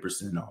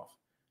 20% off.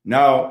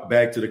 Now,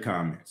 back to the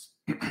comments.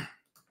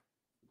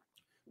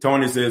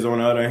 Tony says, on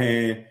the other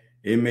hand,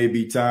 it may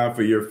be time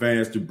for your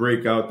fans to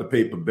break out the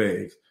paper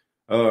bags.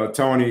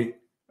 Tony,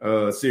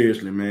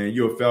 seriously, man,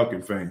 you're a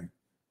Falcon fan.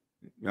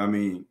 I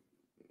mean,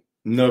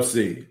 enough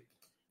said.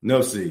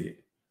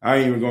 I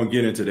ain't even going to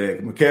get into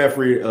that.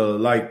 McCaffrey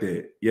like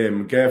that. Yeah,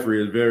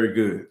 McCaffrey is very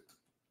good.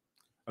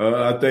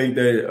 I think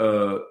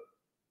that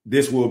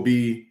this will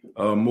be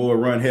more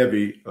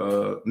run-heavy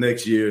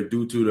next year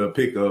due to the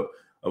pickup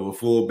of a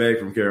fullback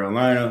from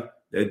Carolina.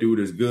 That dude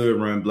is good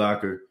run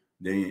blocker.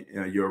 Then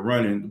you're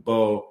running the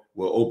ball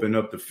will open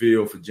up the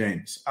field for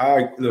James.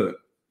 Look,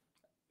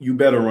 you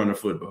better run the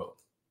football.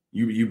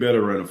 You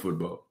better run the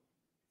football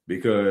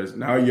because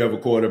now you have a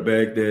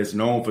quarterback that's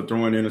known for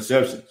throwing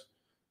interceptions.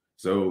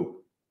 So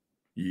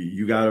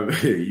you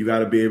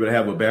gotta be able to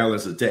have a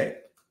balanced attack.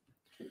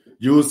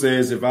 Jules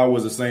says, if I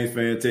was a Saints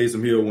fan,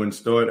 Taysom Hill wouldn't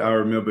start. I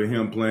remember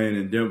him playing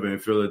in Denver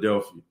and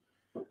Philadelphia.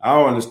 I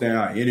don't understand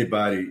how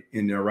anybody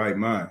in their right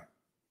mind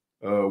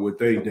would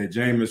think that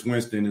Jameis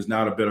Winston is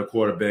not a better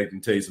quarterback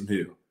than Taysom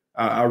Hill.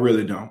 I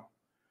really don't.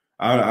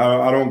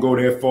 I don't go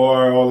that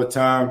far all the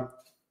time.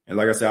 And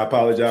like I said, I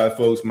apologize,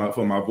 folks,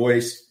 for my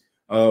voice.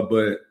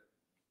 But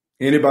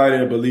anybody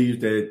that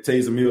believes that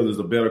Taysom Hill is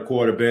a better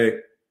quarterback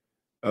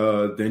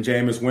than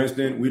Jameis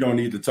Winston, we don't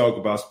need to talk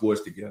about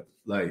sports together.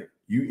 Like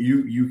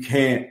you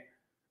can't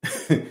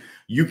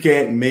you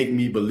can't make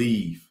me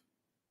believe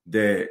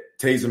that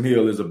Taysom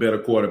Hill is a better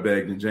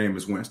quarterback than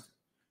Jameis Winston.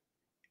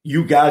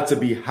 You got to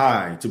be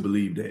high to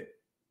believe that.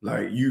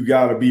 Like you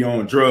got to be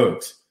on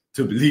drugs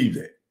to believe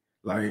that.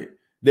 Like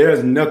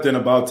there's nothing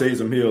about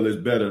Taysom Hill that's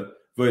better,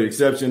 for the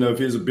exception of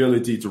his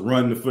ability to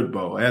run the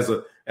football as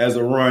a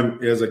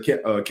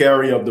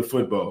carry of the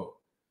football.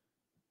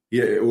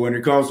 Yeah, when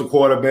it comes to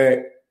quarterback,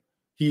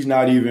 he's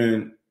not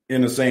even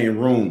in the same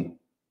room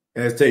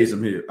as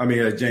Taysom Hill.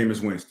 As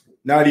Jameis Winston.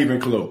 Not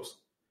even close.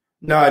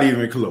 Not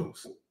even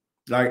close.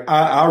 Like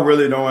I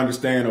really don't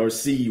understand or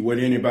see what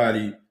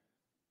anybody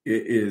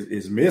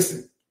is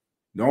missing.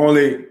 The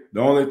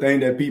only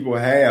thing that people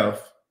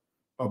have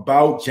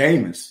about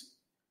Jameis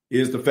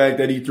is the fact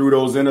that he threw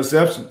those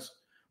interceptions.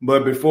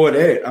 But before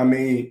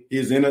that,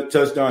 his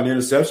touchdown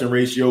interception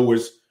ratio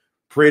was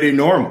pretty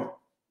normal.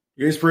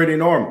 It's pretty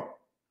normal.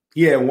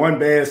 He had one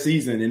bad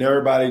season and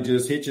everybody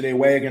just hitching their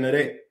wagon to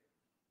that.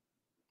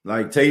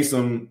 Like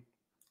Taysom,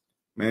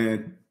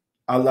 man,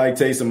 I like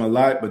Taysom a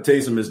lot, but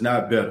Taysom is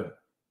not better.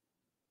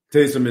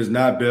 Taysom is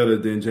not better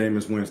than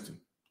Jameis Winston.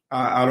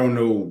 I don't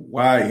know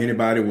why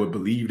anybody would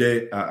believe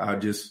that. I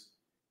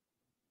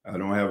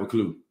don't have a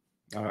clue.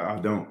 I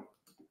don't.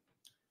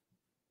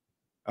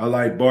 I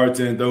like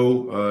Barton,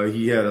 though.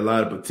 He had a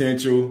lot of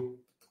potential.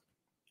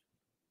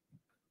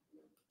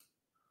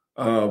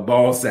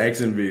 Ball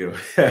Saxonville.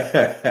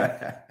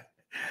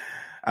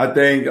 I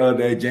think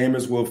that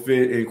Jameis will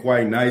fit in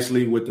quite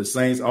nicely with the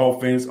Saints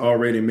offense,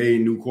 already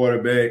made new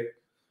quarterback,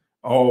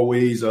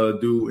 always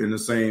do in the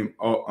same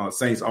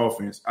Saints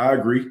offense. I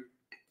agree.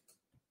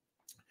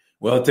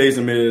 Well,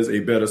 Taysom is a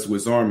better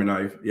Swiss Army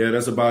knife. Yeah,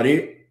 that's about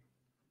it.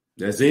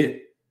 That's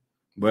it.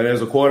 But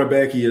as a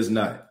quarterback, he is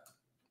not.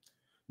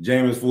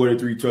 Jameis,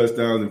 43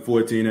 touchdowns and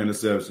 14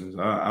 interceptions.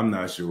 I'm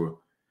not sure.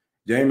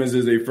 Jameis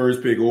is a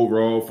first pick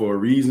overall for a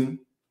reason.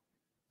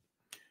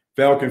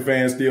 Falcon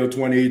fans still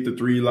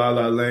 28-3. La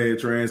La Land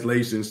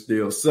translation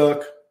still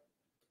suck.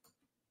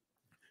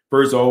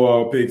 First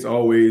overall picks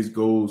always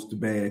goes to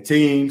bad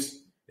teams.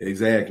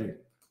 Exactly.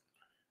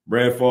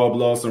 Brad Favre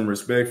lost some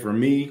respect for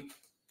me.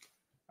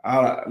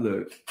 I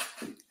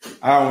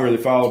don't really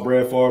follow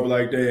Brad Favre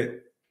like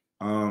that.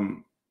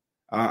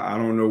 I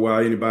don't know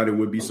why anybody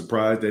would be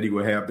surprised that he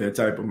would have that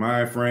type of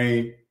mind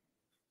frame.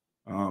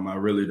 I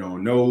really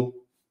don't know.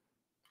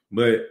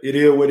 But it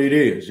is what it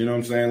is. You know what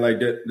I'm saying? Like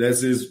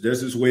that's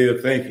his way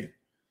of thinking.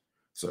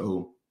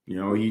 So,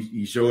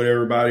 he showed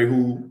everybody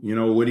who,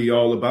 what he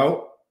all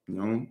about.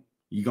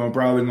 He's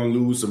probably gonna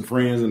lose some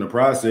friends in the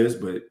process,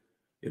 but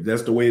if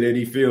that's the way that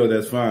he feels,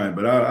 that's fine.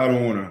 But I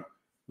don't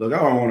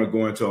wanna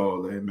go into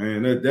all that,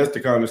 man. That's the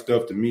kind of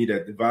stuff to me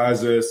that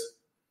divides us,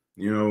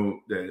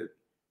 that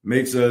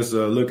makes us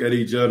look at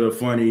each other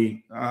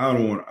funny. I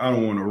don't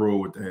want to roll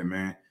with that,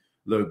 man.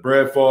 Look,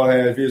 Brad Favre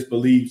has his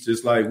beliefs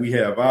just like we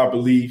have our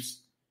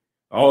beliefs.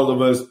 All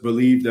of us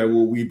believe that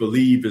what we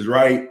believe is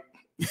right.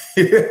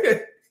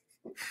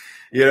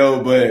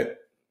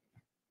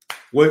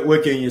 But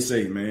what can you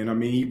say, man? I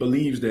mean, he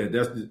believes that.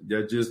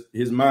 That's just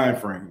his mind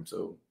frame.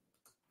 So,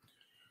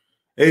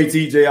 hey,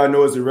 TJ, I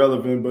know it's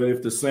irrelevant, but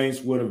if the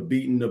Saints would have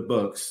beaten the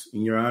Bucs,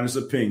 in your honest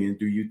opinion,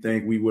 do you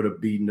think we would have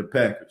beaten the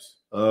Packers?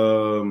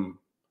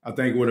 I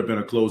think it would have been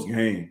a close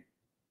game.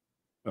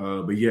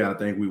 But yeah, I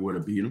think we would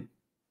have beat them.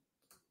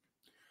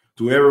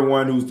 To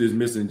everyone who's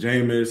dismissing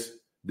Jameis,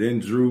 then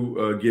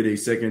Drew get a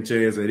second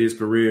chance at his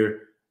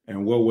career.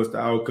 And what was the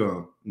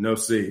outcome? Enough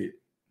said.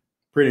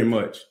 Pretty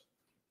much.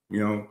 I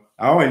don't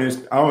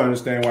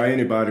understand why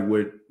anybody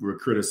would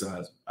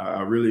criticize him.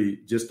 I really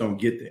just don't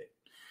get that.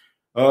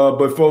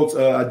 But folks,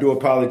 I do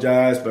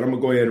apologize, but I'm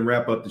going to go ahead and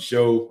wrap up the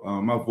show.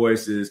 My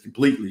voice is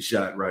completely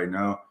shot right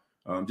now.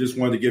 Just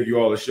wanted to give you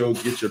all a show,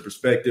 get your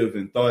perspective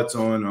and thoughts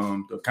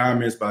on the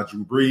comments by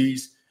Drew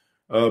Brees.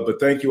 But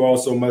thank you all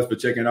so much for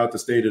checking out the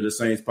State of the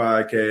Saints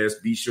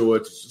podcast. Be sure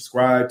to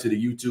subscribe to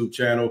the YouTube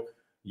channel,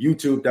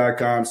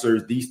 youtube.com,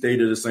 search The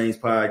State of the Saints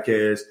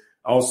podcast.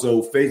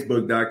 Also,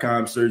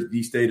 facebook.com, search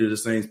The State of the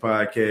Saints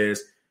podcast.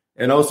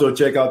 And also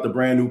check out the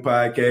brand new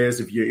podcast.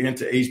 If you're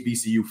into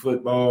HBCU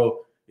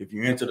football, if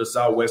you're into the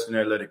Southwestern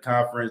Athletic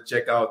Conference,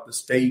 check out the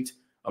State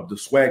of the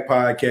SWAC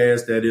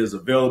podcast that is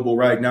available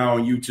right now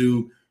on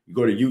YouTube. You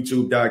go to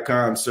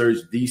youtube.com, search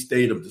The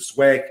State of the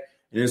SWAC,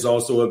 and it's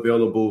also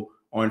available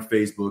on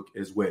Facebook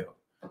as well.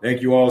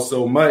 Thank you all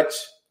so much.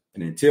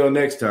 And until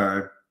next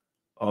time,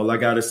 all I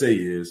got to say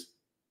is,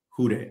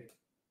 who dat?